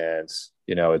home. And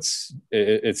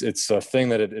it's a thing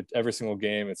that every single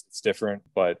game it's different.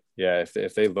 But yeah,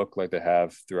 if they look like they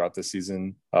have throughout the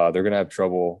season, they're gonna have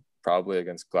trouble probably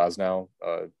against Glasnow,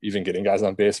 even getting guys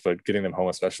on base, but getting them home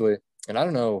especially. And I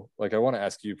don't know, like I want to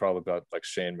ask you probably about like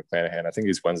Shane McClanahan. I think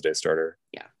he's Wednesday starter.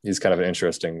 Yeah. He's kind of an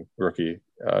interesting rookie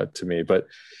to me, but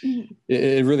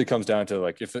it really comes down to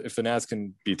like if the Nats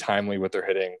can be timely with their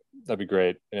hitting, that'd be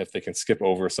great. And if they can skip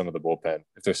over some of the bullpen,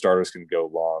 if their starters can go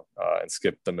long and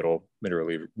skip the middle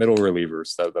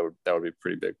relievers, that would be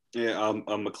pretty big. Yeah,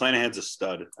 McClanahan's a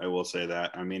stud. I will say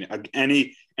that. I mean,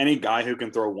 any guy who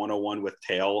can throw 101 with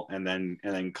tail and then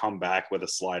come back with a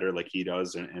slider like he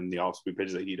does and the off-speed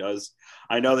pitches that he does.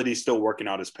 I know that he's still working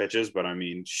out his pitches, but I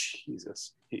mean,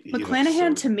 Jesus.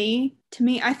 McClanahan to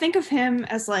me, I think of him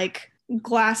as like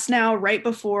Glasnow right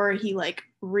before he like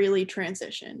really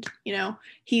transitioned.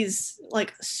 He's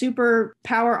like super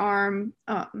power arm.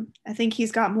 I think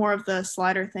he's got more of the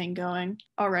slider thing going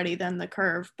already than the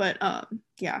curve, but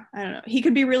yeah, I don't know. He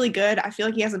could be really good. I feel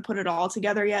like he hasn't put it all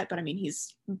together yet, but I mean,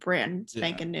 he's brand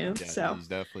spanking new. Yeah, so he's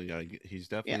definitely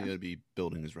going to be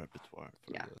building his repertoire.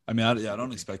 Yeah. I mean, I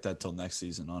don't expect that till next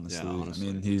season, honestly. Yeah, honestly.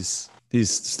 I mean, he's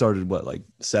started like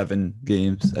 7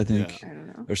 games, I think, I don't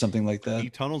know. or something like that. He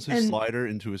tunnels his slider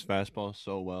into his fastball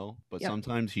so well, but Yep.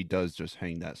 sometimes he does just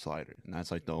hang that slider, and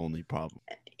that's like the only problem.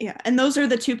 Yeah, and those are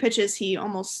the 2 pitches he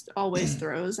almost always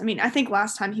throws. I mean, I think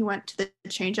last time he went to the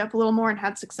changeup a little more and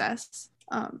had success.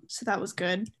 So that was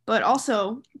good. But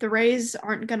also, the Rays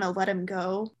aren't going to let him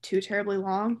go too terribly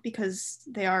long because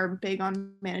they are big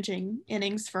on managing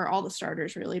innings for all the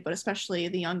starters, really, but especially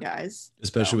the young guys.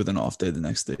 Especially with an off day the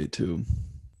next day, too.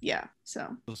 Yeah,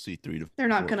 so We'll see 3 to 4. they're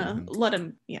not going to let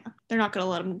him, they're not going to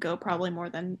let him go probably more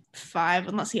than 5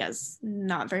 unless he has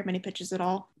not very many pitches at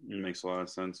all. It makes a lot of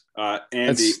sense.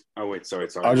 Andy, sorry.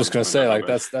 I was just gonna say, like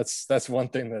that's one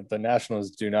thing that the Nationals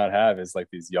do not have is like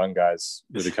these young guys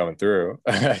really coming through.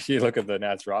 You look at the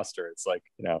Nats roster, it's like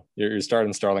you're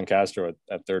starting Starlin Castro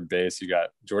at third base. You got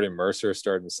Jordan Mercer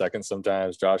starting second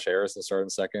sometimes. Josh Harrison starting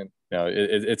second.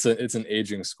 It's an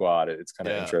aging squad. It's kind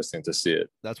of interesting to see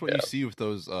it. That's what you see with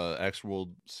those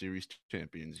ex-World Series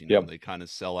champions. They kind of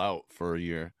sell out for a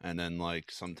year, and then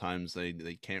like sometimes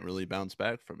they can't really bounce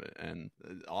back from it. And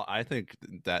I think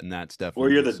that Nats definitely.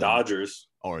 Or you're the Dodgers.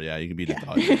 Or you can be the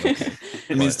Dodgers. Okay.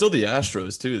 I mean, still the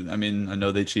Astros too. I mean, I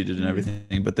know they cheated and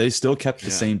everything, but they still kept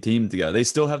the same team together. They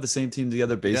still have the same team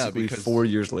together basically 4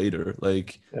 years later.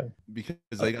 Because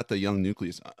they got the young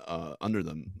nucleus under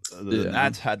them. The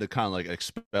Nats had to kind of like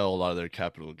expel a lot of their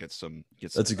capital, get some.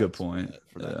 That's a good point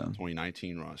for that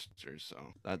 2019 roster. So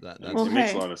that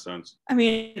makes a lot of sense. I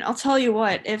mean, I'll tell you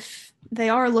what, if they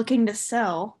are looking to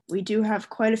sell, we do have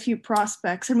quite a few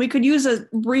prospects, and we could use a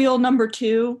real number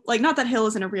 2. Like, not that Hill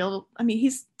isn't a real. I mean,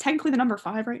 he's technically the number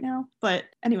 5 right now, but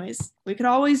anyways, we could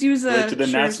always use a. Wait, do the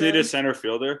Nats need a center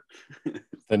fielder?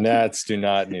 The Nats do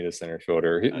not need a center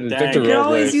fielder. Victor Robles, could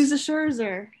always use a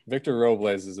Scherzer. Victor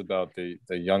Robles is about the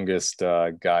youngest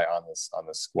guy on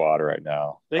the squad right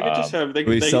now. They could just have. They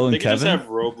could just have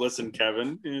Robles and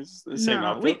Kevin. The same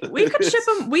outfit. We could ship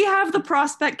them. We have the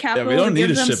prospect capital. We don't need to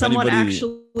give them ship someone anybody.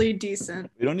 Actually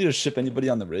decent. We don't need to ship anybody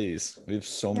on the Rays. We have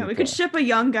so many. We could ship a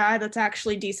young guy that's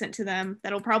actually decent to them.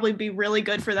 That'll probably be really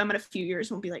good for them in a few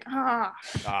years. We'll be like, but,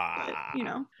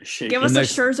 give us a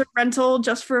Scherzer rental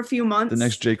just for a few months. The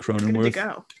next Jake Good to Cronenworth.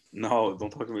 go. No, don't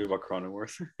talk to me about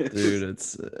Cronenworth. Dude,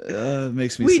 it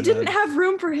makes me We sad. didn't have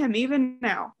room for him even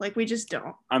now. Like we just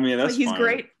don't. I mean, that's Like he's fine.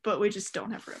 great, but we just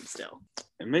don't have room still.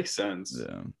 It makes sense.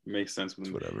 Yeah, It makes sense. it's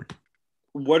whatever.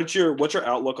 What's your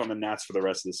outlook on the Nats for the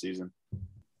rest of the season?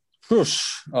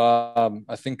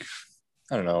 I think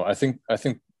I don't know. I think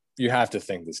you have to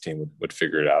think this team would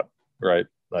figure it out, right?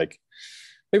 Like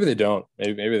maybe they don't.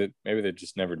 Maybe they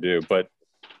just never do. But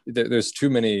there's too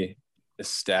many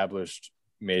established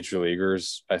major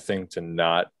leaguers, I think, to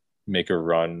not make a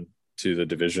run to the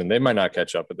division. They might not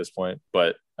catch up at this point,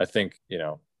 but I think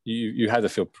you had to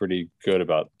feel pretty good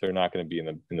about they're not going to be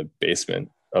in the basement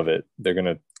of it. They're going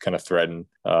to kind of threaten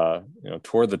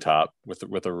toward the top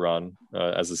with a run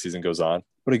as the season goes on.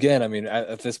 But again, I mean,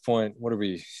 at this point, what are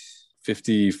we,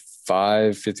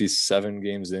 55, 57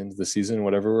 games into the season,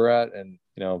 whatever we're at, and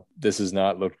this has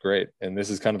not looked great. And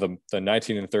this is kind of the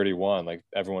 19-31, like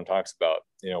everyone talks about,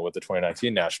 with the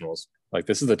 2019 Nationals. Like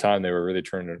this is the time they were really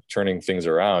turning things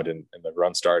around, and the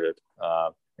run started.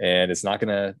 And it's not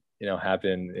going to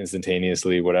happen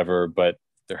instantaneously, whatever. But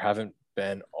there haven't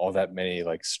been all that many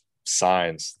like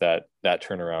signs that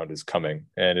turnaround is coming,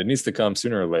 and it needs to come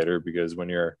sooner or later, because when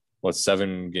you're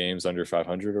 7 games under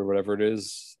 500 or whatever it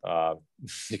is,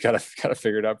 you gotta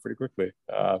figure it out pretty quickly.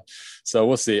 So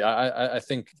we'll see. I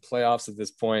think playoffs at this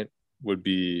point would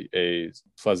be a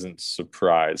pleasant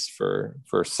surprise for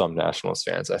some Nationals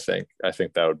fans. I think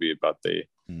that would be about the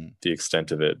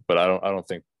extent of it. But I don't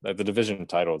think that the division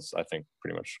titles, I think,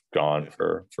 pretty much gone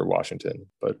for Washington.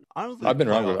 But I've been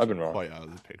wrong. I've been wrong. Quite out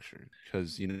of the picture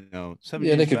because 7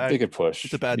 yeah, games they could push.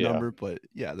 It's a bad number, but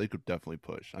yeah, they could definitely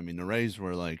push. I mean, the Rays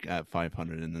were like at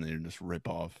 500, and then they just rip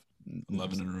off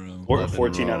 11 in a row.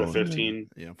 14 out of 15.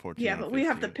 Yeah, 14. Yeah, out of but we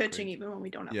have the 15, pitching crazy. even when we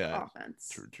don't have Yeah, offense.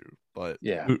 True. But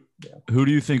Yeah. Who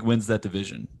do you think wins that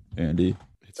division, Andy?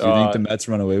 it's Do you think the Mets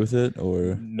run away with it,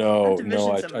 or No, That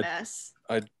no, division's a mess.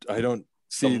 I don't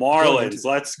see The Marlins,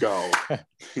 let's go.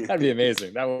 That'd be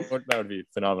amazing. That would be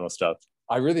phenomenal stuff.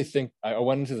 I really think I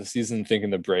went into the season thinking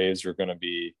the Braves were going to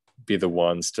be the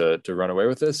ones to run away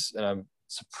with this, and I'm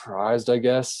surprised. I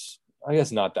guess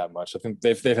not that much. I think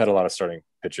they've had a lot of starting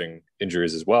pitching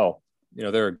injuries as well.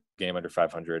 They're a game under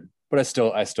 500, but I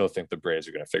still think the Braves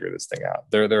are going to figure this thing out.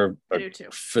 They're I a do too.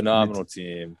 phenomenal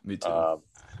team. Me too. A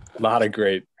lot of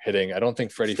great hitting. I don't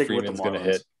think Freddie Stick with the Freeman's going to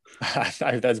hit.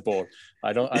 That's bold.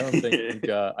 I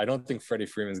don't think Freddie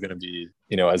Freeman's going to be,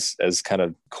 as kind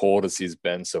of cold as he's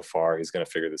been so far. He's going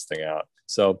to figure this thing out.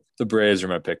 So the Braves are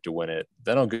my pick to win it.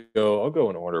 Then I'll go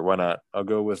in order. Why not? I'll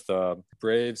go with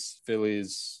Braves,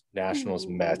 Phillies, Nationals,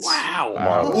 Mets. Wow.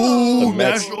 Marlins. Ooh, The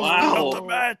Mets- Nationals Wow. got the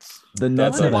Mets. the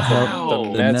Nets That's had a a- hell?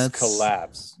 The The Mets Nets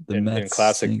collapse the in Mets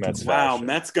classic stink. Mets Wow, fashion.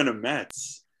 Mets gonna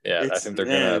Mets. Yeah, I It's- think they're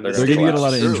man, gonna They're going to get a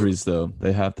lot of True. injuries, though.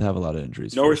 They have to have a lot of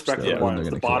injuries. No first, respect though, for the when they're Marlins.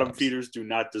 The gonna bottom collapse. feeders do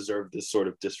not deserve this sort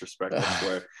of disrespect, I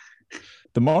swear.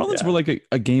 The Marlins Yeah. were like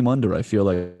a game under, I feel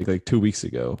like 2 weeks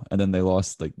ago, and then they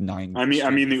lost like 9. I mean,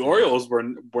 the straight. Orioles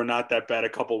were not that bad a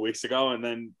couple weeks ago, and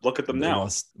then look at them They now.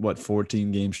 lost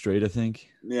 14 games straight, I think.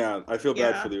 Yeah, I feel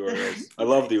bad Yeah. for the Orioles. I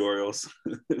love the Orioles.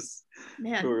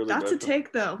 Man, Who are really that's a bad for-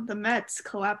 take though. The Mets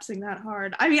collapsing that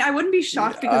hard. I mean, I wouldn't be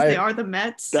shocked Yeah, because they I- are the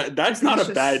Mets. That's I not think a it's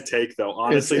bad just- take, though.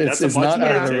 Honestly, It's that's a much not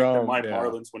better out of take the than realm, my yeah.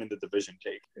 Marlins winning the division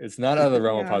take. It's not out of the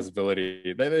realm of Yeah.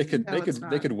 possibility. They could No, it's they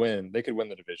not. could win. They could win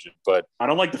the division, but I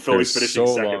don't like the Phillies There's finishing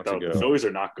so second, long to though. go. The Phillies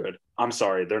are not good. I'm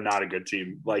sorry, they're not a good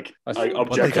team. Like, I think- But they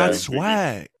objectively got speaking.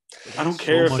 swag. I don't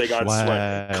care if they got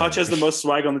swag. Kutch has the most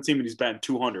swag on the team, and he's batting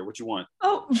 200. What you want?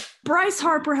 Oh, Bryce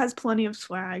Harper has plenty of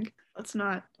swag. Let's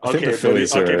not. I think the but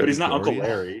Phillies but are- he's not Uncle Gloria.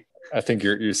 Larry. I think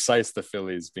you cites the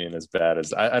Phillies being as bad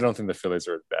as I don't think the Phillies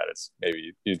are as bad as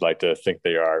maybe you'd like to think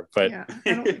they are, but Yeah,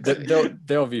 I don't think so.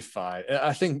 they'll be fine.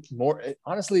 I think more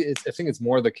honestly, I think it's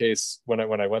more the case when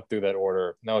I went through that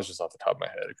order. And that was just off the top of my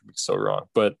head. It could be so wrong,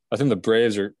 but I think the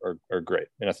Braves are great,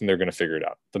 and I think they're going to figure it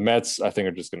out. The Mets, I think,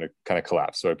 are just going to kind of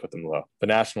collapse, so I put them low. The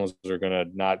Nationals are going to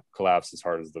not collapse as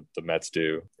hard as the Mets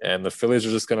do, and the Phillies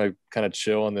are just going to kind of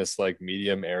chill in this like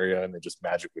medium area, and they just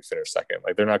magically finish second.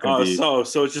 Like they're not going to be. So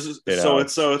it's just you know.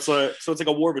 it's like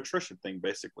a war of attrition thing,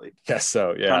 basically. Yes,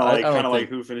 so yeah, Kind I don't of like think-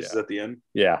 who finishes yeah. at the end.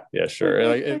 Yeah, sure.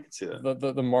 Like, I can see that.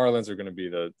 the Marlins are going to be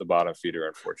the bottom feeder,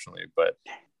 unfortunately. But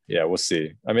yeah, we'll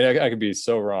see. I mean, I could be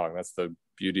so wrong. That's the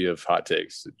beauty of hot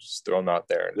takes. Just throw them out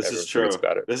there. And This is everyone true. forgets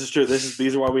about it. This is true.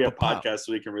 These are why we have Wow. podcasts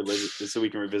so we can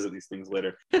revisit these things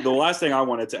later. The last thing I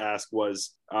wanted to ask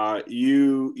was,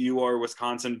 you are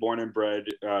Wisconsin born and bred,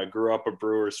 grew up a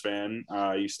Brewers fan.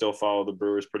 You still follow the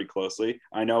Brewers pretty closely.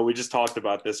 I know we just talked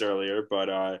about this earlier, but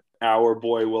our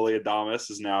boy Willie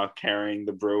Adames is now carrying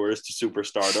the Brewers to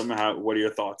superstardom. What are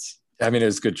your thoughts? I mean, it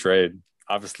was a good trade.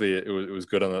 obviously it was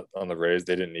good on the Rays.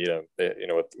 They didn't need him,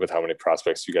 with how many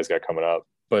prospects you guys got coming up.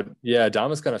 But yeah,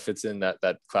 Adames kind of fits in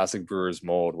that classic Brewers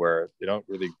mold where they don't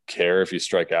really care if you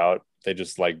strike out. They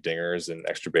just like dingers and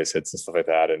extra base hits and stuff like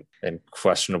that, and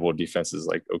questionable defenses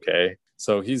like okay.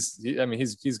 So he's going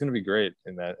to be great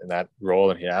in that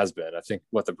role, and he has been. I think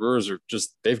what the Brewers are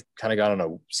they've kind of got on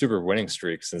a super winning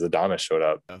streak since Adames showed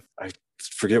up. I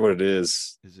forget what it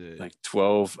is. Is it like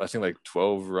 12? I think like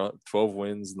 12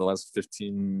 wins in the last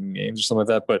 15 games or something like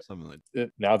that. But something like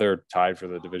now they're tied for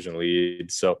the division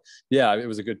lead. So yeah, it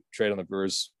was a good trade on the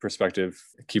Brewers' perspective,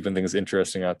 keeping things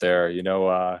interesting out there.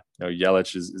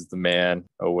 Yelich is the man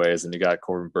always, and you got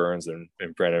Corbin Burns and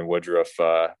Brandon Woodruff,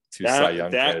 two Cy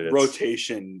Young candidates. That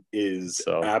rotation is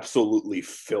absolutely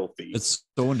filthy. It's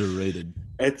so underrated.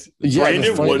 It's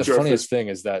Brandon Woodruff. The funniest thing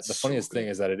is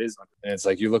that it is, and it's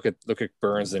like you look at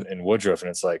Burns and Woodruff, and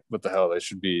it's like, what the hell? They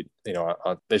should be,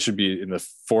 they should be in the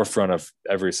forefront of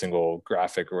every single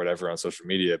graphic or whatever on social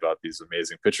media about these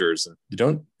amazing pitchers, and you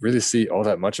don't really see all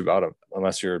that much about them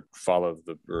unless you follow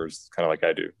the Brewers kind of like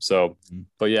I do. So,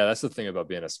 but yeah, that's the thing about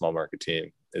being a small market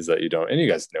team, is that you don't, and you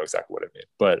guys know exactly what I mean,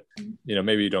 but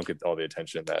maybe you don't get all the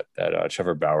attention that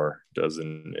Trevor Bauer does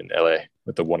in LA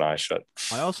with the one eye shut.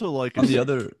 I also like as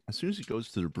soon as he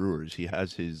goes to the Brewers, he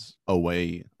has his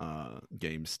away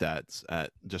game stats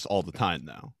at just all the time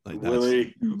now. Like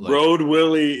Road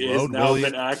Willie is now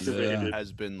been activated. Yeah.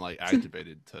 Has been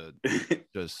activated to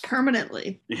just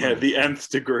permanently. Yeah, the nth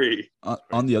degree.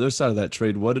 On the other side of that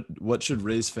trade, what should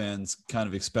Rays fans kind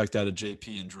of expect out of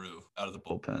JP and Drew out of the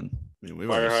bullpen? I mean,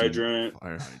 Fire hydrant.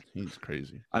 He's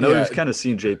crazy. I know we've kind of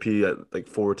seen JP like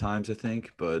 4 times, I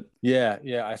think, but yeah,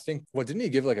 I think. What didn't he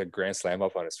give like a grand slam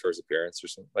up on his first appearance or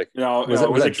something? Like,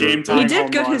 was it game time? He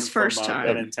did good his first time.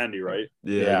 Benintendi, right?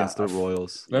 Yeah, against the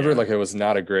Royals. Remember, it was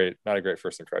not a great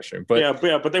first impression, but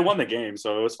but they won the game,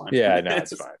 so it was fine. Yeah, no,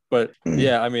 it's fine. But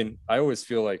yeah, I mean, I always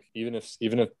feel like even if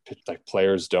like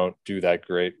players don't do that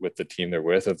great with the team they're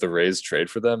with, if the Rays trade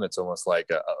for them, it's almost like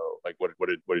like what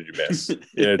did you miss?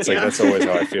 It's like that's always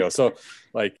how I feel. So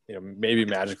maybe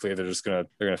magically they're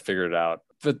gonna figure it out.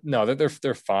 But no,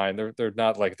 they're fine. They're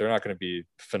not going to be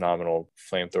phenomenal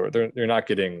flamethrower. They're not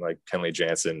getting like Kenley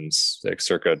Jansen's like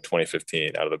circa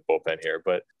 2015 out of the bullpen here,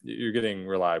 but you're getting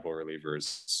reliable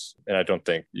relievers, and I don't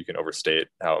think you can overstate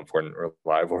how important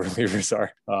reliable relievers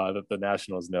are. The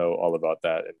Nationals know all about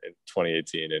that in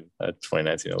 2018 and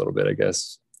 2019 a little bit, I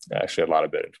guess. Actually, a lot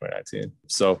of it in 2019.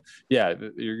 So yeah,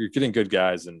 you're getting good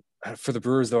guys, and for the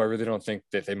Brewers, though, I really don't think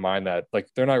that they mind that. Like,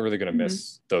 they're not really going to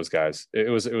miss those guys. It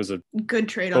was a good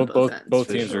trade on both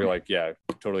teams are like, yeah,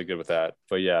 totally good with that.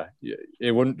 But yeah,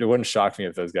 it wouldn't shock me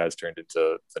if those guys turned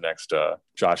into the next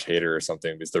Josh Hader or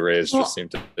something, because the Rays just seem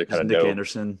to kind of know. Nick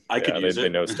Anderson. They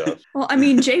know stuff. Well, I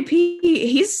mean, JP,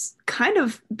 he's kind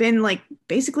of been like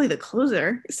basically the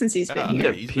closer since he's been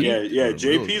here.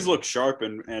 JP's looked sharp,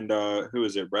 and who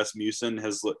is it? Rasmussen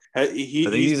has he's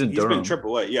been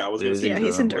AAA. Yeah, I was gonna say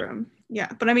he's in Durham. Yeah,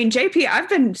 but I mean, JP, I've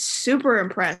been super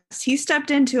impressed. He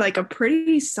stepped into like a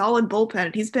pretty solid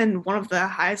bullpen. He's been one of the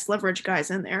highest leverage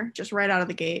guys in there, just right out of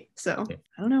the gate. So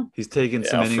I don't know. He's taking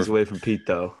some innings away from Pete,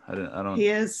 though. I don't. He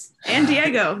is, and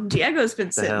Diego. Diego's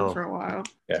been sitting for a while.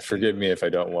 Yeah, forgive me if I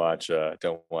don't watch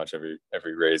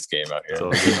every Rays game out here.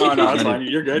 No, it's fine.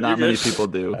 You're good. Not many people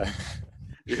do.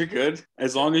 You're good.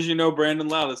 As long as you know Brandon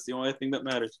Lau, that's the only thing that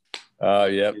matters.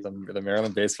 Yep, the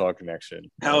Maryland baseball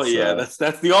connection. Hell yeah,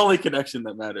 that's the only connection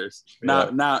that matters.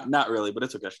 Not really, but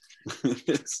it's okay.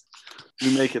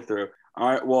 You make it through. All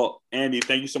right. Well, Andy,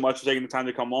 thank you so much for taking the time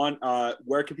to come on.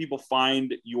 Where can people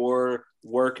find your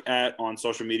work on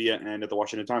social media and at the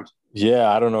Washington Times? Yeah,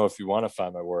 I don't know if you want to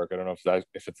find my work. I don't know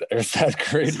if it's that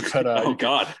great,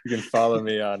 but you can follow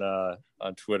me on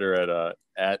Twitter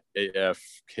at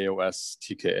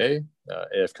AFKOSTKA,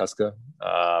 AF Kuska.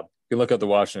 You can look up the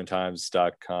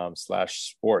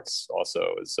WashingtonTimes.com/sports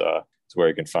also is where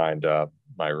you can find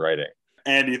my writing.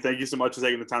 Andy, thank you so much for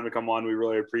taking the time to come on. We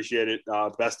really appreciate it.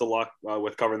 Best of luck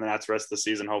with covering the Nats rest of the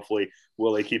season. Hopefully,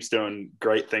 Willie keeps doing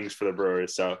great things for the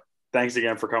Brewers. So thanks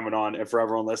again for coming on. And for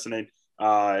everyone listening,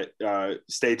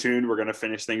 stay tuned. We're going to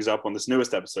finish things up on this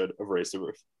newest episode of Raise the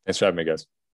Roof. Thanks for having me, guys.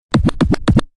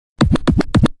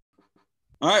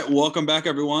 All right, welcome back,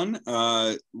 everyone.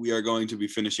 We are going to be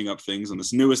finishing up things on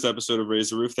this newest episode of Raise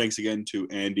the Roof. Thanks again to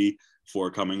Andy for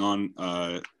coming on.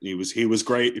 He was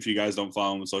great. If you guys don't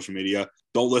follow him on social media,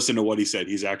 don't listen to what he said.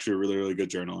 He's actually a really, really good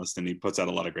journalist, and he puts out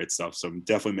a lot of great stuff. So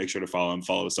definitely make sure to follow him.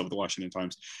 Follow us up at the Washington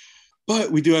Times.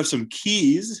 But we do have some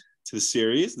keys to the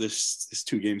series, this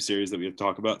 2-game series that we have to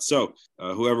talk about. So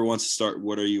whoever wants to start,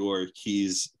 what are your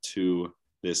keys to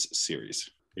this series,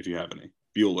 if you have any?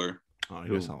 Bueller. Oh, I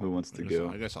Who- guess who wants to I go?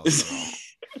 guess I'll start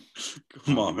off.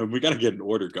 Come on, man. We got to get an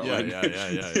order going. Yeah.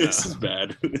 This is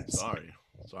bad. Sorry.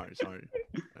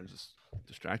 I'm just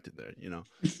distracted there.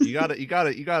 You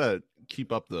gotta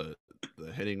keep up the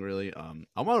hitting. Really,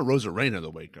 I want Rosarena to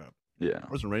wake up. Yeah.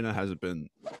 Rosarena hasn't been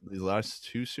these last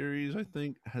two series. I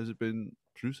think hasn't been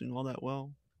producing all that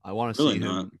well. I want to Really see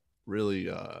not. him really.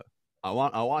 I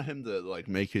want him to like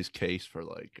make his case for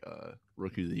like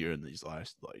rookie of the year in these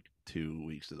last like 2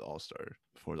 weeks of the All-Star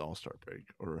before the All-Star break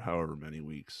or however many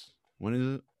weeks. When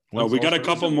is it? Oh, When's we got a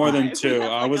All-Star couple break? more than We 2.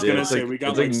 have, I like, was a gonna month. say we got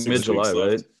it's like like 6 mid-July, weeks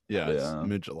left. right? Yeah, it's Yeah.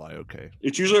 mid-July. Okay.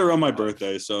 It's usually around my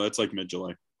birthday, so it's like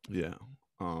mid-July. Yeah.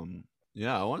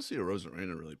 Yeah, I want to see a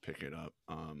Rosarena really pick it up.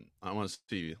 I want to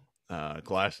see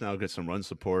Glass now get some run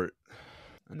support.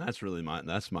 And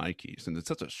that's my keys. And it's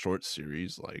such a short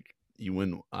series. Like you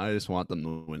win, I just want them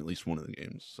to win at least one of the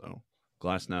games. So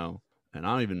Glass now,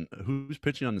 and who's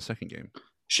pitching on the second game?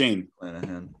 Shane.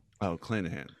 Lanahan. Oh,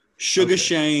 Clanahan, Sugar Okay.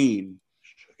 Shane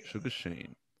Sugar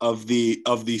Shane, of the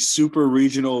super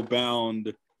regional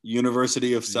bound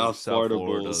University of South Florida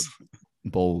Bulls.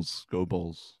 Bulls, go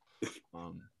Bulls.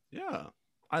 Yeah,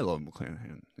 I love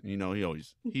McClanahan. He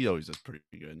always does pretty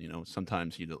good.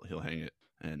 Sometimes he'll hang it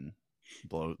and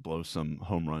blow some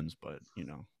home runs, but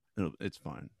it's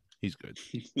fine. He's good.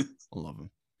 I love him.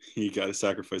 You got to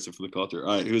sacrifice it for the culture.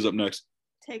 All right, who's up next?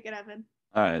 Take it, Evan.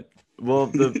 All right. Well,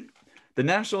 the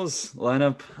Nationals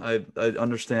lineup, I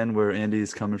understand where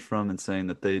Andy's coming from and saying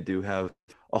that they do have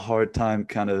a hard time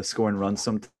kind of scoring runs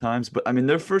sometimes. But I mean,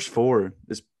 their first 4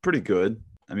 is pretty good.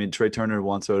 I mean, Trey Turner,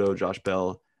 Juan Soto, Josh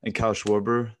Bell, and Kyle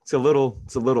Schwarber. It's a little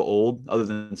old, other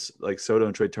than like Soto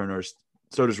and Trey Turner.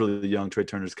 Soto's really young. Trey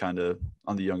Turner's kind of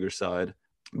on the younger side.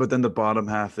 But then the bottom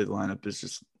half of the lineup is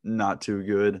just not too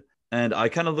good. And I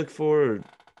kind of look for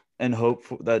and hope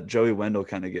that Joey Wendell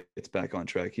kind of gets back on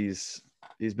track. He's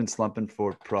been slumping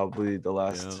for probably the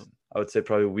last, I would say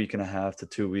probably a week and a half to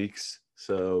 2 weeks.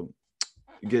 So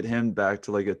get him back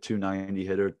to like a 290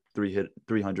 hitter,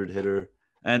 300 hitter.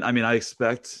 And I mean, I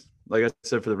expect, like I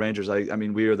said, for the Rangers, I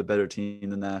mean, we are the better team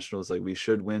than the Nationals. Like we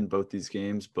should win both these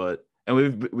games, and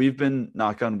we've been,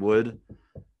 knock on wood,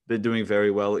 been doing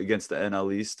very well against the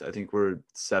NL East. I think we're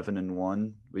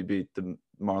 7-1. We beat the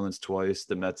Marlins twice,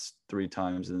 the Mets 3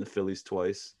 times, and the Phillies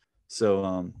twice.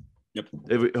 So Yep.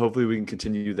 Hopefully we can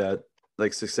continue that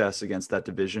like success against that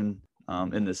division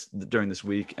during this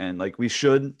week. And like we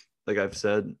should, like I've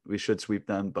said, we should sweep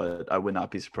them, but I would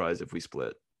not be surprised if we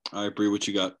split. I agree. What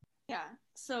you got? Yeah.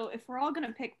 So if we're all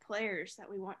gonna pick players that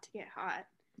we want to get hot,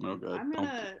 Oh god, I'm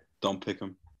gonna. don't pick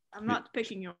him. I'm not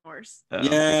picking yours.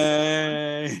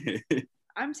 Yay!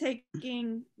 I'm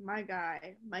taking my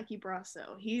guy, Mikey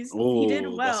Brasso. He did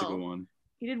That's a good well. one.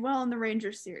 He did well in the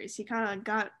Rangers series. He kind of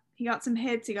got some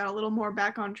hits. He got a little more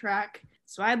back on track.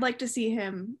 So I'd like to see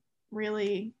him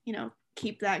really,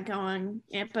 keep that going,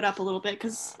 amp it up a little bit,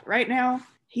 because right now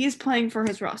he's playing for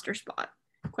his roster spot,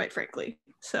 quite frankly.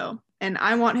 So, and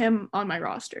I want him on my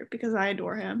roster because I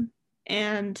adore him.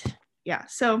 And yeah,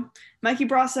 so Mikey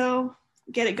Brasso,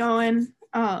 get it going.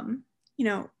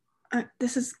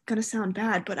 This is gonna sound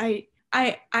bad, but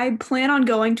I plan on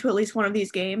going to at least one of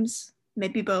these games,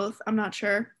 maybe both. I'm not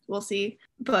sure. We'll see.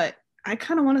 But I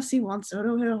kind of want to see Juan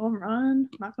Soto hit a home run.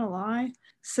 I'm not gonna lie.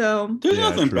 So There's Yeah,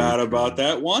 nothing true, bad true. about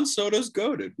that. Juan Soto's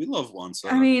goated. We love Juan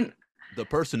Soto. I mean, The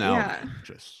personality, Yeah.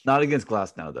 just Not against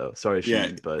Glass now though. Sorry, Yeah.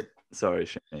 Shane, but sorry,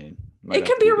 Shane. it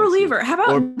can be a reliever. How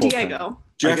Or about bullpen. Diego?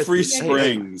 Jeffrey I guess-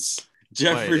 Springs.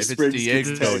 Jeffrey Wait, if Springs it's gets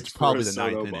Diego, tagged it's probably for a the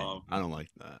ninth Soto inning. bomb. I don't like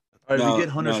that. All right, No, we get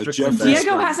Hunter no, Strickland Jeffrey back.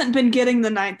 Diego Springs. hasn't been getting the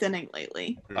ninth inning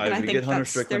lately. All right, and I we think get Hunter that's-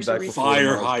 Strickland there's a back reason. before Fire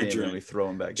tomorrow's game, hydrant. and we throw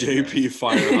him back in JP there.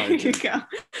 Fire There you Hydrant. go.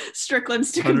 Strickland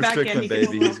sticking Hunter back Strickland, in.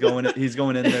 baby. He's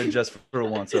going in there just for a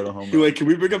Juan Soto home run. Wait, can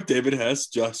we bring up David Hess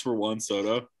just for Juan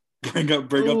Soto? Bring up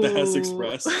the Hess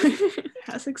Express.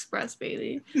 Hess Express,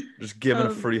 baby. Just giving a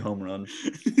Um, free home run.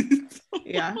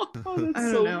 Yeah. Oh, that's I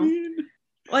don't so know. mean.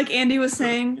 Like Andy was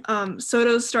saying,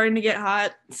 Soto's starting to get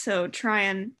hot, so try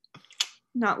and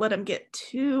not let him get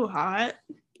too hot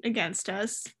against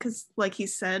us. Because, like he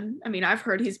said, I mean, I've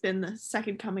heard he's been the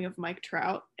second coming of Mike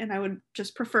Trout, and I would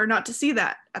just prefer not to see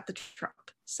that at the Trop.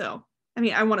 So, I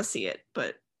mean, I want to see it,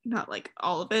 but not like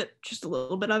all of it, just a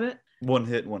little bit of it. 1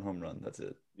 hit, 1 home run. That's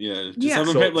it. Yeah, just Yeah. have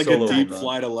him So- hit like a solo deep home run.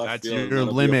 fly to left That's field. and your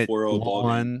that'll be a limit. 4-0 ball game.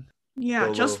 One. Yeah,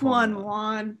 Solo just home one, run.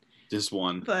 Juan. Just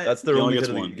one. But That's their He only only hit gets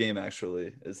of the one. game.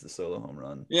 Actually, is the solo home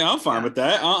run. Yeah, I'm fine Yeah. with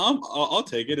that. I'll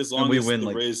take it as long we as win, the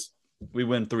like, Rays. We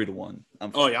win 3-1.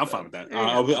 Oh yeah, I'm fine with that. There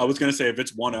you go. I was gonna say if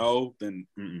it's 1-0, then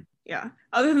yeah.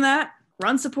 Other than that,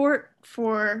 run support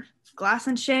for Glass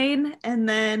and Shane, and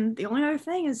then the only other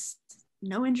thing is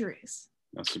no injuries.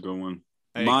 that's a good one.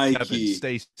 Hey, My Kevin, key.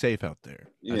 stay safe out there.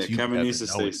 Yeah, That's you, Kevin needs to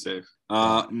Know stay it. safe.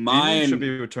 Demon Mine should be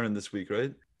returning this week,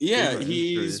 right? Yeah, Those are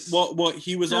he's injuries. well.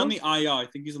 He was Who? on the IL. I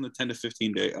think he's on the 10 to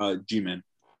 15 day G-man.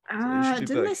 he should be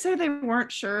Didn't they back. say they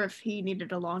weren't sure if he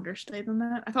needed a longer stay than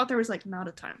that? I thought there was like not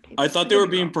a timetable. I thought they were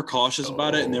being precautious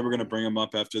about it, and they were Oh. going to bring him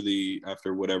up after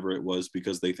whatever it was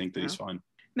because they think that he's Oh. fine.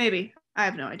 Maybe. I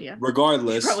have no idea. We should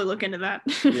Regardless, probably look into that.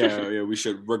 yeah, we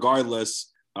should.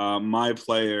 Regardless, my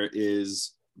player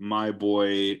is my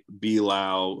boy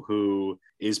Bilal, who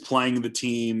is playing the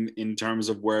team in terms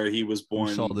of where he was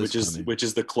born, saw this coming? which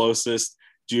is the closest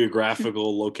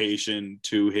geographical location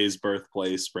to his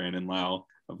birthplace, Brandon Lau.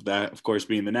 Of that, of course,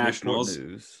 being the Nationals.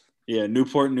 Newport News. Yeah,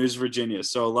 Newport News, Virginia.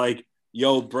 So, like,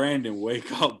 yo, Brandon, wake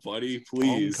up, buddy,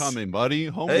 please. Homecoming, buddy.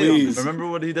 Hey, Please. remember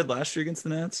what he did last year against the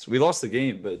Nats? We lost the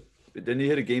game, but didn't he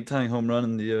hit a game-tying home run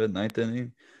in the ninth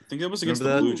inning? I think it was against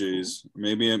Remember the that? Blue Jays.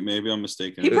 Maybe I'm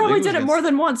mistaken. He I probably think it did was it more against-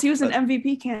 than once. He was an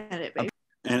MVP candidate, baby.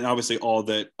 And obviously all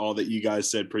that you guys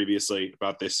said previously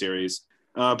about this series.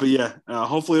 But yeah,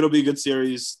 hopefully it'll be a good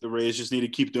series. The Rays just need to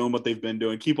keep doing what they've been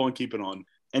doing. Keep on keeping on.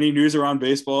 Any news around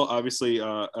baseball? Obviously,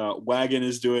 Wagon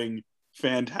is doing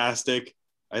fantastic.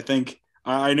 I think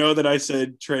I know that I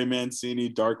said Trey Mancini,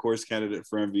 dark horse candidate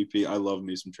for MVP. I love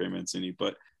me some Trey Mancini,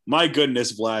 but my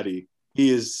goodness, Vladdy, he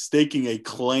is staking a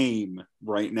claim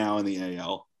right now in the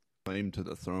AL. Claim to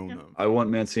the throne Yep. of. I want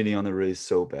Mancini on the Rays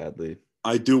so badly.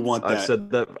 I do want that. I've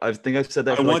said that. I think I've said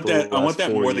that. I For want like that. the I want last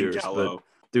that 4 more than years, Gallo.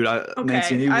 but, dude, Okay,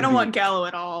 Mancini. I would don't be- want Gallo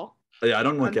at all. Yeah, I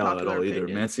don't want Gallo at Unpopular all either.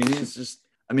 opinion. Mancini's just.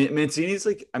 I mean, Mancini's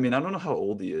like. I mean, I don't know how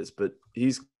old he is, but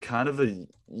he's kind of a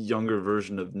younger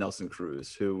version of Nelson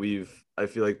Cruz, who I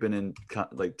feel like, been in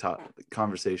top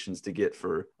conversations to get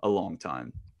for a long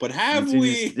time. But have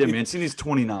we? Mancini's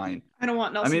 29. I don't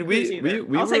want I Nelson mean, Cruz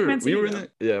either. I'll take Mancini. we were in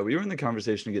though. we were in the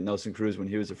conversation to get Nelson Cruz when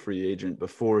he was a free agent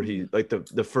before he like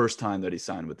the first time that he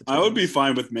signed with the I would be Twins.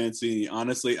 fine with Mancini,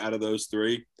 honestly, out of those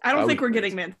three. I don't I think would- we're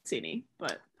getting Mancini,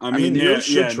 but I mean, the yeah, O's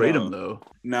should yeah, trade no. him though.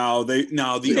 No, the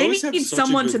they O's have need such a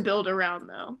someone good- to build around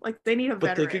though. Like they need a But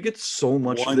veteran. they could get so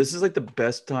much. One- This is like the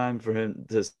best time for him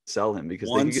to sell him because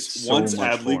they could get so once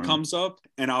much for Adley him. comes up,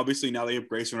 and obviously now they have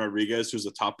Grayson Rodriguez, who's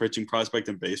a top pitching prospect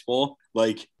in baseball.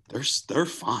 Like they're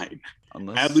fine.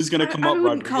 Unless, Adley's gonna come I up.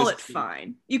 wouldn't call it Rodriguez-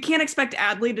 fine. You can't expect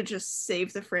Adley to just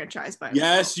save the franchise by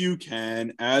Yes, himself. you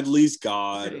can. Adley's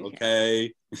God. Yeah, you can.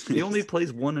 Okay. he only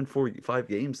plays 1 in 5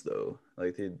 games though.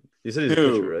 Like you said he's a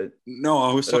Who? pitcher, right? No,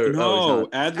 I was talking. Or- No, oh, he's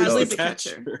Adley's Adley's the a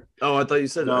catcher. catcher. Oh, I thought you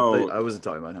said No. I wasn't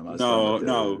talking about him. I was No, talking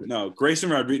about the other- Grayson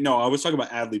Rodriguez. No, I was talking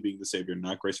about Adley being the savior,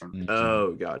 not Grayson Rodriguez.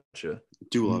 Oh, gotcha. I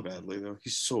do love Adley though.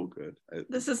 He's so good.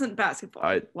 This isn't basketball.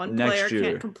 Alright, One next player year.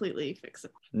 can't completely fix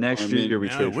it. Next I mean, year we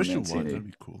Yeah, I trade for wish it was. Mancini That'd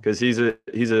be cool. because he's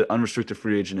an unrestricted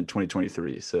free agent in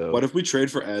 2023. So What if we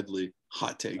trade for Adley?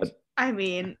 Hot take. I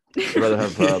mean, I'd rather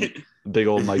have big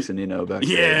old Mike Zanino back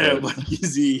Yeah, there. but- like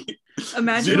easy.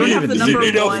 imagine don't we have even the need number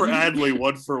it. Zunino one. for Adley,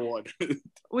 1-for-1.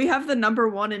 We have the number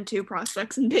 1 and 2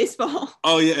 prospects in baseball.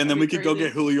 Oh yeah, and then That'd we be could go crazy.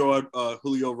 get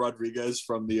Julio Rodriguez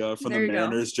from the There the you go.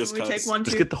 Mariners just we take because. 1, 2,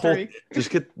 Just get the whole 3. just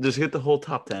get the whole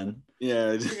top 10.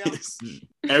 Yeah, you go.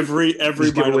 every Just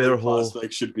give minor away league our whole-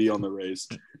 prospect should be on the Rays.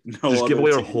 No Just give other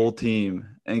away our team. whole team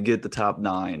and get the top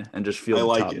 9 and just field I the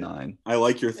like top it. 9. I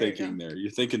like your There you thinking there. You're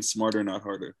thinking smarter, not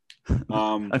harder.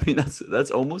 I mean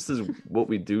that's almost as what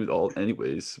we do all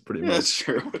anyways, pretty Yeah, much. that's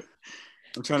true.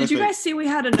 I'm trying Did to you think. guys see we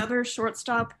had another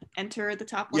shortstop enter the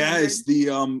top 100? Yes,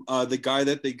 the guy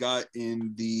that they got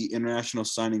in the international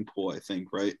signing pool, I think,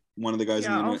 right? One of the guys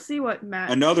Yeah, in the I'll see what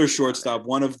Matt. another shortstop,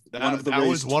 one of the That Rays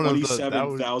was one of the-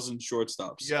 27,000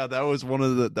 shortstops. Yeah, that was where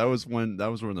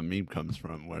the meme comes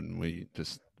from when we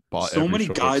just bought so every many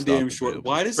shortstop goddamn short.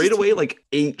 available. Why does Trade this away team- like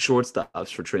 8 shortstops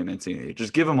for Trey Mancini.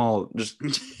 Just give them all. Just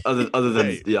other than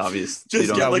Hey, the obvious. just you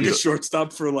don't- get like you a don't-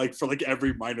 shortstop for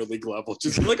every minor league level?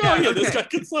 Just be like, oh Yeah, yeah, this okay. guy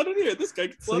can slot in here. This guy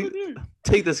can slot in here.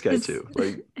 take this guy His- too.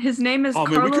 Like His name is Oh, man,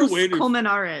 we could've Carlos waited-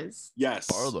 Colmenares. Yes.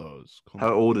 Carlos. Come how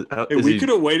on. old? How, Hey, is we he? could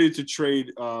have waited to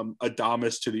trade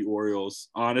Adamas to the Orioles.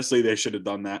 Honestly, they should have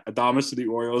done that. Adamas to the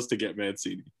Orioles to get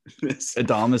Mancini.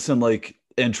 Adames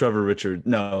and Trevor Richard.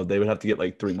 No, they would have to get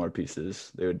like 3 more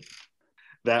pieces. They would.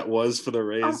 That was for the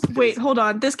Rays. Oh, wait, hold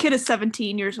on. This kid is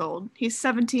 17 years old. He's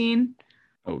 17.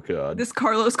 Oh god. This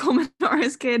Carlos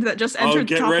Colmenares kid that just entered Oh, the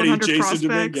get top ready, 100 Jason prospects.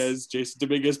 Dominguez. Jason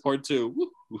Dominguez part 2.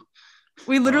 Woo.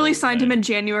 We literally Oh, signed him man. in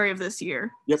January of this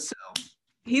year. Yep. So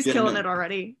he's Get him killing in. it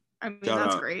already. I mean, Shout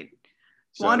that's out. great.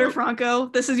 Shout Wander out. Franco,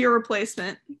 this is your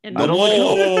replacement. In I don't Whoa, like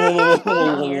whoa, whoa, whoa,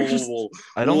 whoa, whoa, Years. whoa, whoa.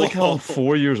 I don't like how Whoa. I'm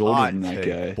 4 years older Hot than that take,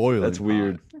 guy. boiling That's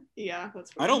weird. hot. Yeah,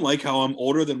 that's I don't like how I'm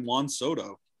older than Juan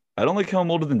Soto. I don't like how I'm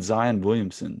older than Zion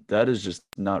Williamson. That is just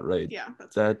not right. Yeah,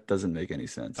 that's That doesn't make any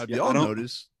sense. Have Yeah, y'all I don't-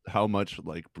 noticed how much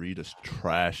like Breida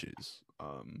trashes?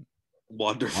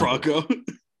 Wander Franco.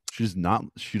 She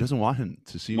doesn't want him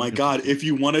to see. My God, if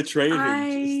you want to trade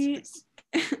him,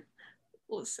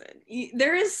 Listen,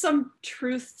 there is some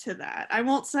truth to that. I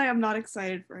won't say I'm not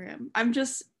excited for him. I'm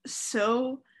just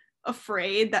so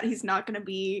afraid that he's not going to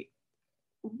be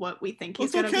what we think he's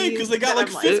it's going to okay be. because they got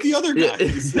that like I'm 50 other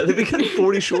guys. They've been getting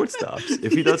 40 shortstops.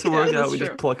 If he doesn't Yeah, work out, that's we true.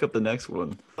 just pluck up the next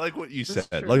one. like what you That's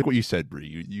said. true. Like what you said,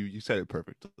 Bree. You said it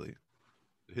perfectly.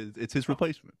 It's his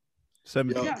replacement.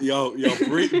 17. Yo,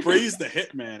 Bree's the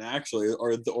hitman, actually,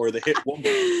 or the hit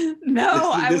woman.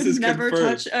 No, I This would is never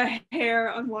confirmed. touch a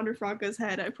hair on Wander Franco's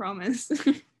head, I promise. That's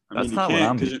you not what can't,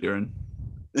 I'm 'cause hearing.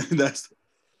 That's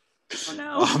Oh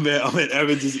no. I'm at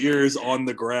Evans' ears on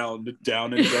the ground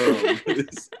down in Durham.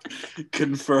 It's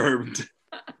confirmed.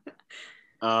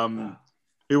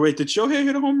 Hey, wait, did Shohei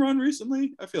hit a home run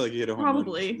recently? I feel like he hit a home run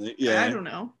Probably. recently. Yeah, I don't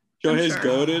know. I'm Shohei's sure.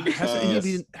 goaded. Hasn't he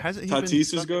been Tatis is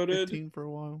stuck at goated. 15 for a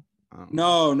while? I don't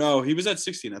know. No, he was at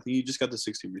 16. I think he just got to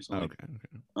 16 recently. Okay.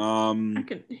 I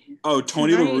could.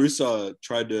 Tony Right. La Russa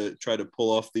tried to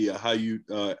pull off the how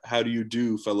do you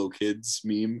do, fellow kids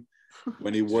meme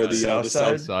when he wore the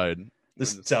Southside? Southside. The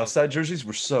Southside jerseys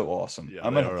were so awesome. Yeah, I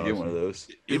might they have are to get one awesome. of those.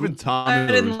 Even Tommy. I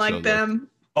didn't LaRusso like looked- them.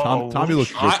 Tommy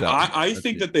looked I, tricked out. I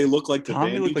think that they look like the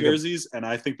Tommy Vandy looked like a- jerseys, and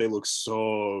I think they look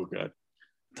so good.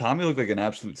 Tommy looked like an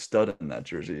absolute stud in that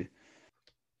jersey.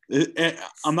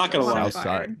 I'm not gonna What lie. else?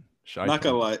 Southside. Shy Not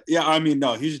gonna Tommy. lie. Yeah, I mean,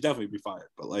 no, he should definitely be fired.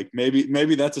 But like,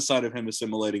 maybe that's a sign of him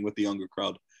assimilating with the younger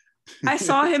crowd. I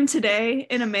saw him today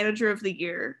in a Manager of the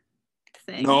Year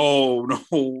thing. No.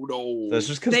 That's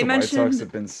just because They the White Sox mentioned-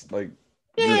 have been like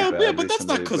yeah, really bad but that's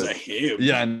not recently, because of but- him.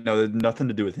 Yeah, I know. There's nothing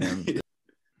to do with him.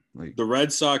 Like, The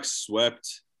Red Sox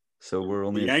swept. so we're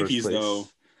only the in Yankees, first place though,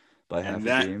 by half and a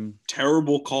that- game.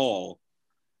 Terrible call.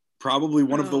 Probably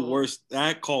one of the Oh. worst.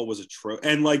 That call was atrocious.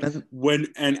 And like And- when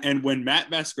when Matt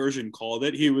Vasgersian called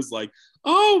it, he was like,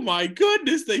 "Oh my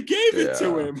goodness, they gave it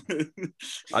to him."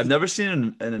 I've never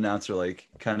seen an announcer like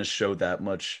kind of show that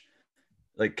much,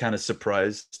 like kind of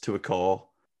surprised to a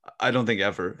call. I don't think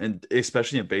ever, and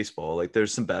especially in baseball. Like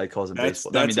there's some bad calls in That's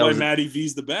baseball. I mean, why Matty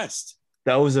V's the best.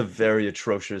 that was a very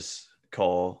atrocious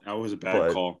call. That was a bad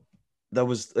But- call. That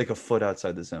was like a foot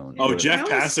outside the zone. Oh, But- Jeff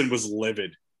That was- Passan was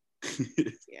livid.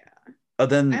 Yeah.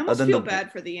 Then I almost then feel the-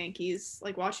 bad for the Yankees.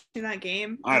 Like watching that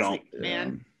game. I was don't. like,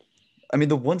 man. I mean,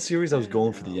 the one series I was I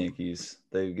going don't for the know. Yankees,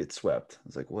 they get swept. I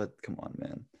was like, what? Come on,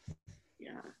 man.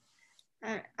 Yeah.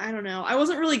 I don't know. I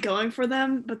wasn't really going for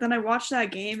them, but then I watched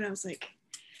that game and I was like,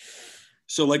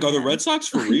 So, like, are the Man. Red Sox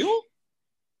for real?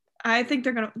 I think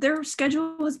their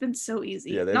schedule has been so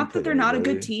easy. Yeah, they Not haven't that played they're not a good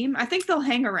anybody. team. I think they'll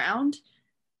hang around,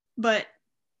 but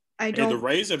I Hey, don't. the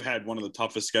Rays have had one of the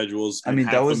toughest schedules. I And mean,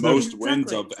 have that was the the- most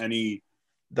wins of Exactly. any.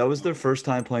 That was their first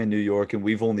time playing New York, and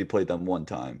we've only played them one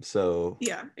time. So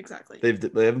Yeah, exactly.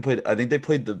 they haven't played. I think they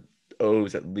played the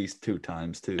O's at least 2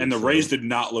 times too. And the so- Rays did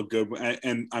not look good.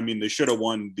 And I mean, they should have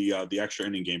won the extra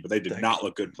inning game, but they did not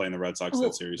look good playing the Red Sox Oh.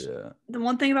 that series. Yeah, The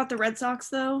one thing about the Red Sox,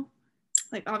 though,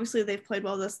 like obviously they've played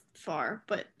well this far,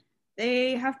 but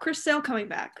they have Chris Sale coming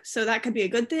back, so that could be a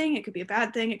good thing. It could be a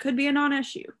bad thing. It could be a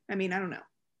non-issue. I mean, I don't know.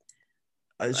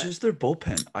 it's But- just their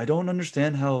bullpen. I don't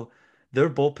understand how their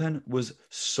bullpen was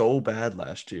so bad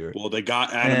last year. Well, they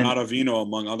got Adam And- Ottavino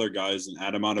among other guys, and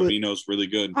Adam Ottavino's really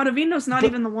good. Ottavino's not But-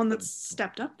 even the one that's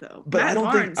stepped up, though. But Matt I don't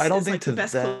Barnes think is like to the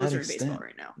best that closer in baseball extent.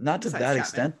 right now. Not to besides that Chapman.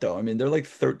 extent, though. I mean, they're like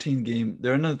 13 game.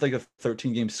 They're in like a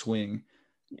 13 game swing,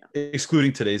 Yeah.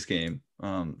 excluding today's game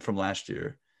from last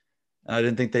year. And I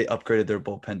didn't think they upgraded their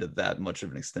bullpen to that much of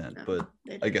an extent, No, but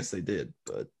they I didn't. guess they did.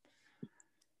 But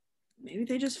Maybe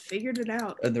they just figured it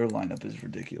out. and their lineup is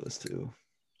ridiculous too.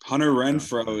 Hunter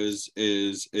Renfro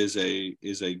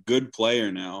is a good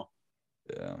player now.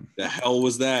 Yeah, The hell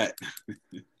was that?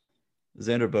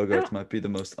 Xander I Bogaerts don't- might be the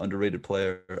most underrated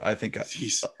player I think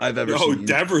He's, I've ever oh, seen.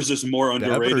 Devers is more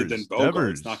underrated than Bogarts.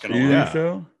 Devers. Not Do gonna you lie. think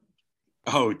so?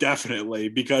 Oh, definitely.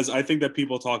 Because I think that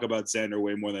people talk about Xander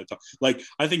way more than like.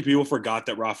 I think people forgot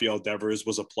that Rafael Devers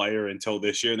was a player until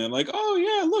this year, and they're like, "Oh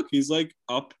yeah, look, he's like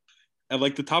up at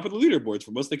like the top of the leaderboards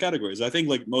for most of the categories." I think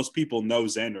like most people know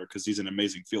Xander because he's an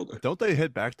amazing fielder. Don't they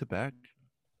hit back to back?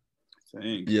 I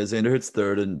think. Yeah, Xander hits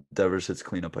third and Devers hits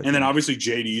cleanup. I And then think. obviously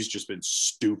JD's just been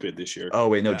stupid this year. Oh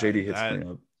wait, no, Yeah, JD hits that-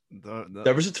 cleanup.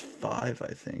 Devers hits 5,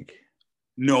 I think.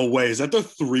 No way. Is that the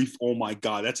 3? Oh my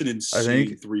god, that's an insane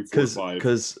think 3, 4, 5.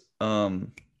 Because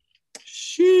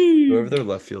Sheesh. whoever their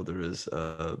left fielder is,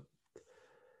 I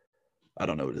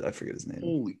don't know. I forget his name.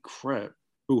 Holy crap.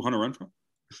 Who, Hunter Renfro?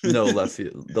 No,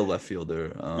 the left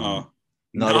fielder. Oh.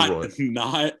 Not a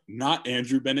Roy. Not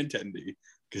Andrew Benintendi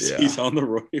because Yeah. he's on the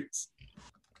Royals.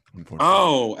 Unfortunately.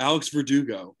 Oh, Alex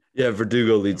Verdugo. Yeah,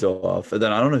 Verdugo leads off, and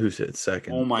then I don't know who's hit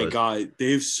second. Oh my but- God,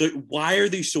 why are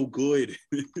they so good?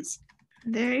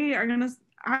 They are gonna.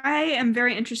 I am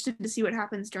very interested to see what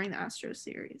happens during the Astros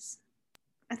series.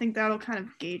 I think that'll kind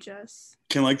of gauge us.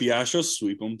 Can like the Astros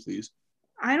sweep them, please?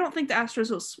 I don't think the Astros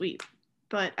will sweep,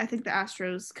 but I think the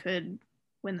Astros could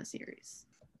win the series.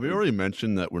 We already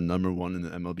mentioned that we're number one in the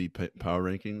MLB power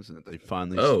rankings, and that they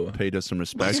finally paid us some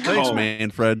respect. Let's Thanks, go.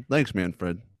 Manfred. Thanks,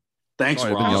 Manfred. Thanks,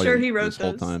 Sorry, I've been Rob. I'm sure yelling he wrote this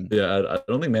whole those. time. Yeah, I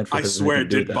don't think Manfred. I has swear, anything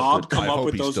to do did with that, Bob but- come I up hope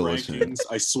with he's those still listening. rankings?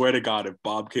 I swear to God, if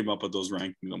Bob came up with those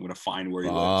rankings, I'm gonna find where he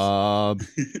Bob.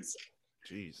 lives.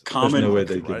 Jeez. Common- There's no way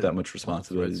Alex, they Right. give that much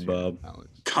responsibility to Bob. Alex.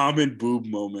 Common boob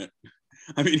moment.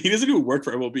 I mean, he doesn't even work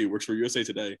for MLB. He works for USA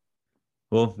Today.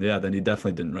 Well, yeah, then he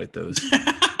definitely didn't write those.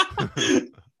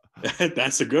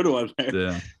 That's a good one.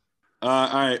 Yeah,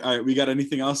 All right. We got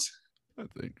anything else? I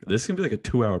think. this can be like a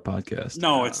 2-hour podcast.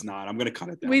 No, it's not. I'm gonna cut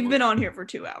it down. We've been on here for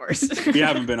 2 hours. We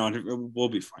haven't been on. We'll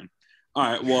be fine. All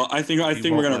right. Well, I think You we're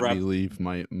won't gonna let wrap. me leave.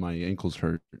 My ankles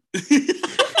hurt.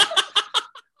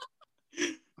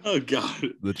 Oh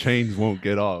God. The chains won't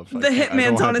get off. The I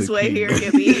hitman's don't on have his the way key. here,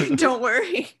 Gibby. Don't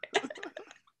worry.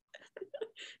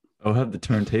 Oh, have the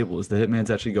turntables. The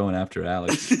hitman's actually going after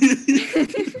Alex. I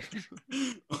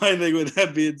think with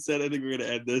that being said, I think we're going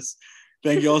to end this.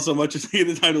 Thank you all so much for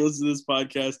taking the time to listen to this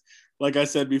podcast. Like I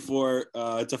said before,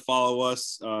 to follow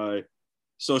us,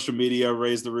 social media,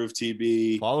 Raise the Roof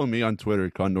TB. Follow me on Twitter,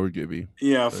 Condor Gibby.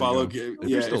 Yeah, There you follow. go. If Yeah.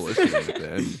 you're still listening at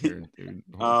the end here, dude.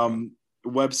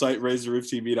 Website,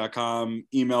 raisetherooftv.com.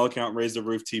 Email account,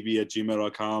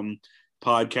 raisetherooftv@gmail.com.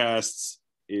 Podcasts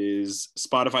is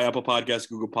Spotify, Apple Podcasts,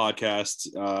 Google Podcasts.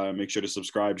 Make sure to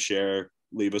subscribe, share,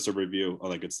 leave us a review, all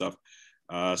that good stuff.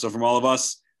 So from all of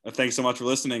us, thanks so much for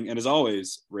listening. And as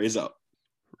always, raise up.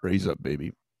 Raise up,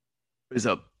 baby. Raise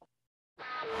up.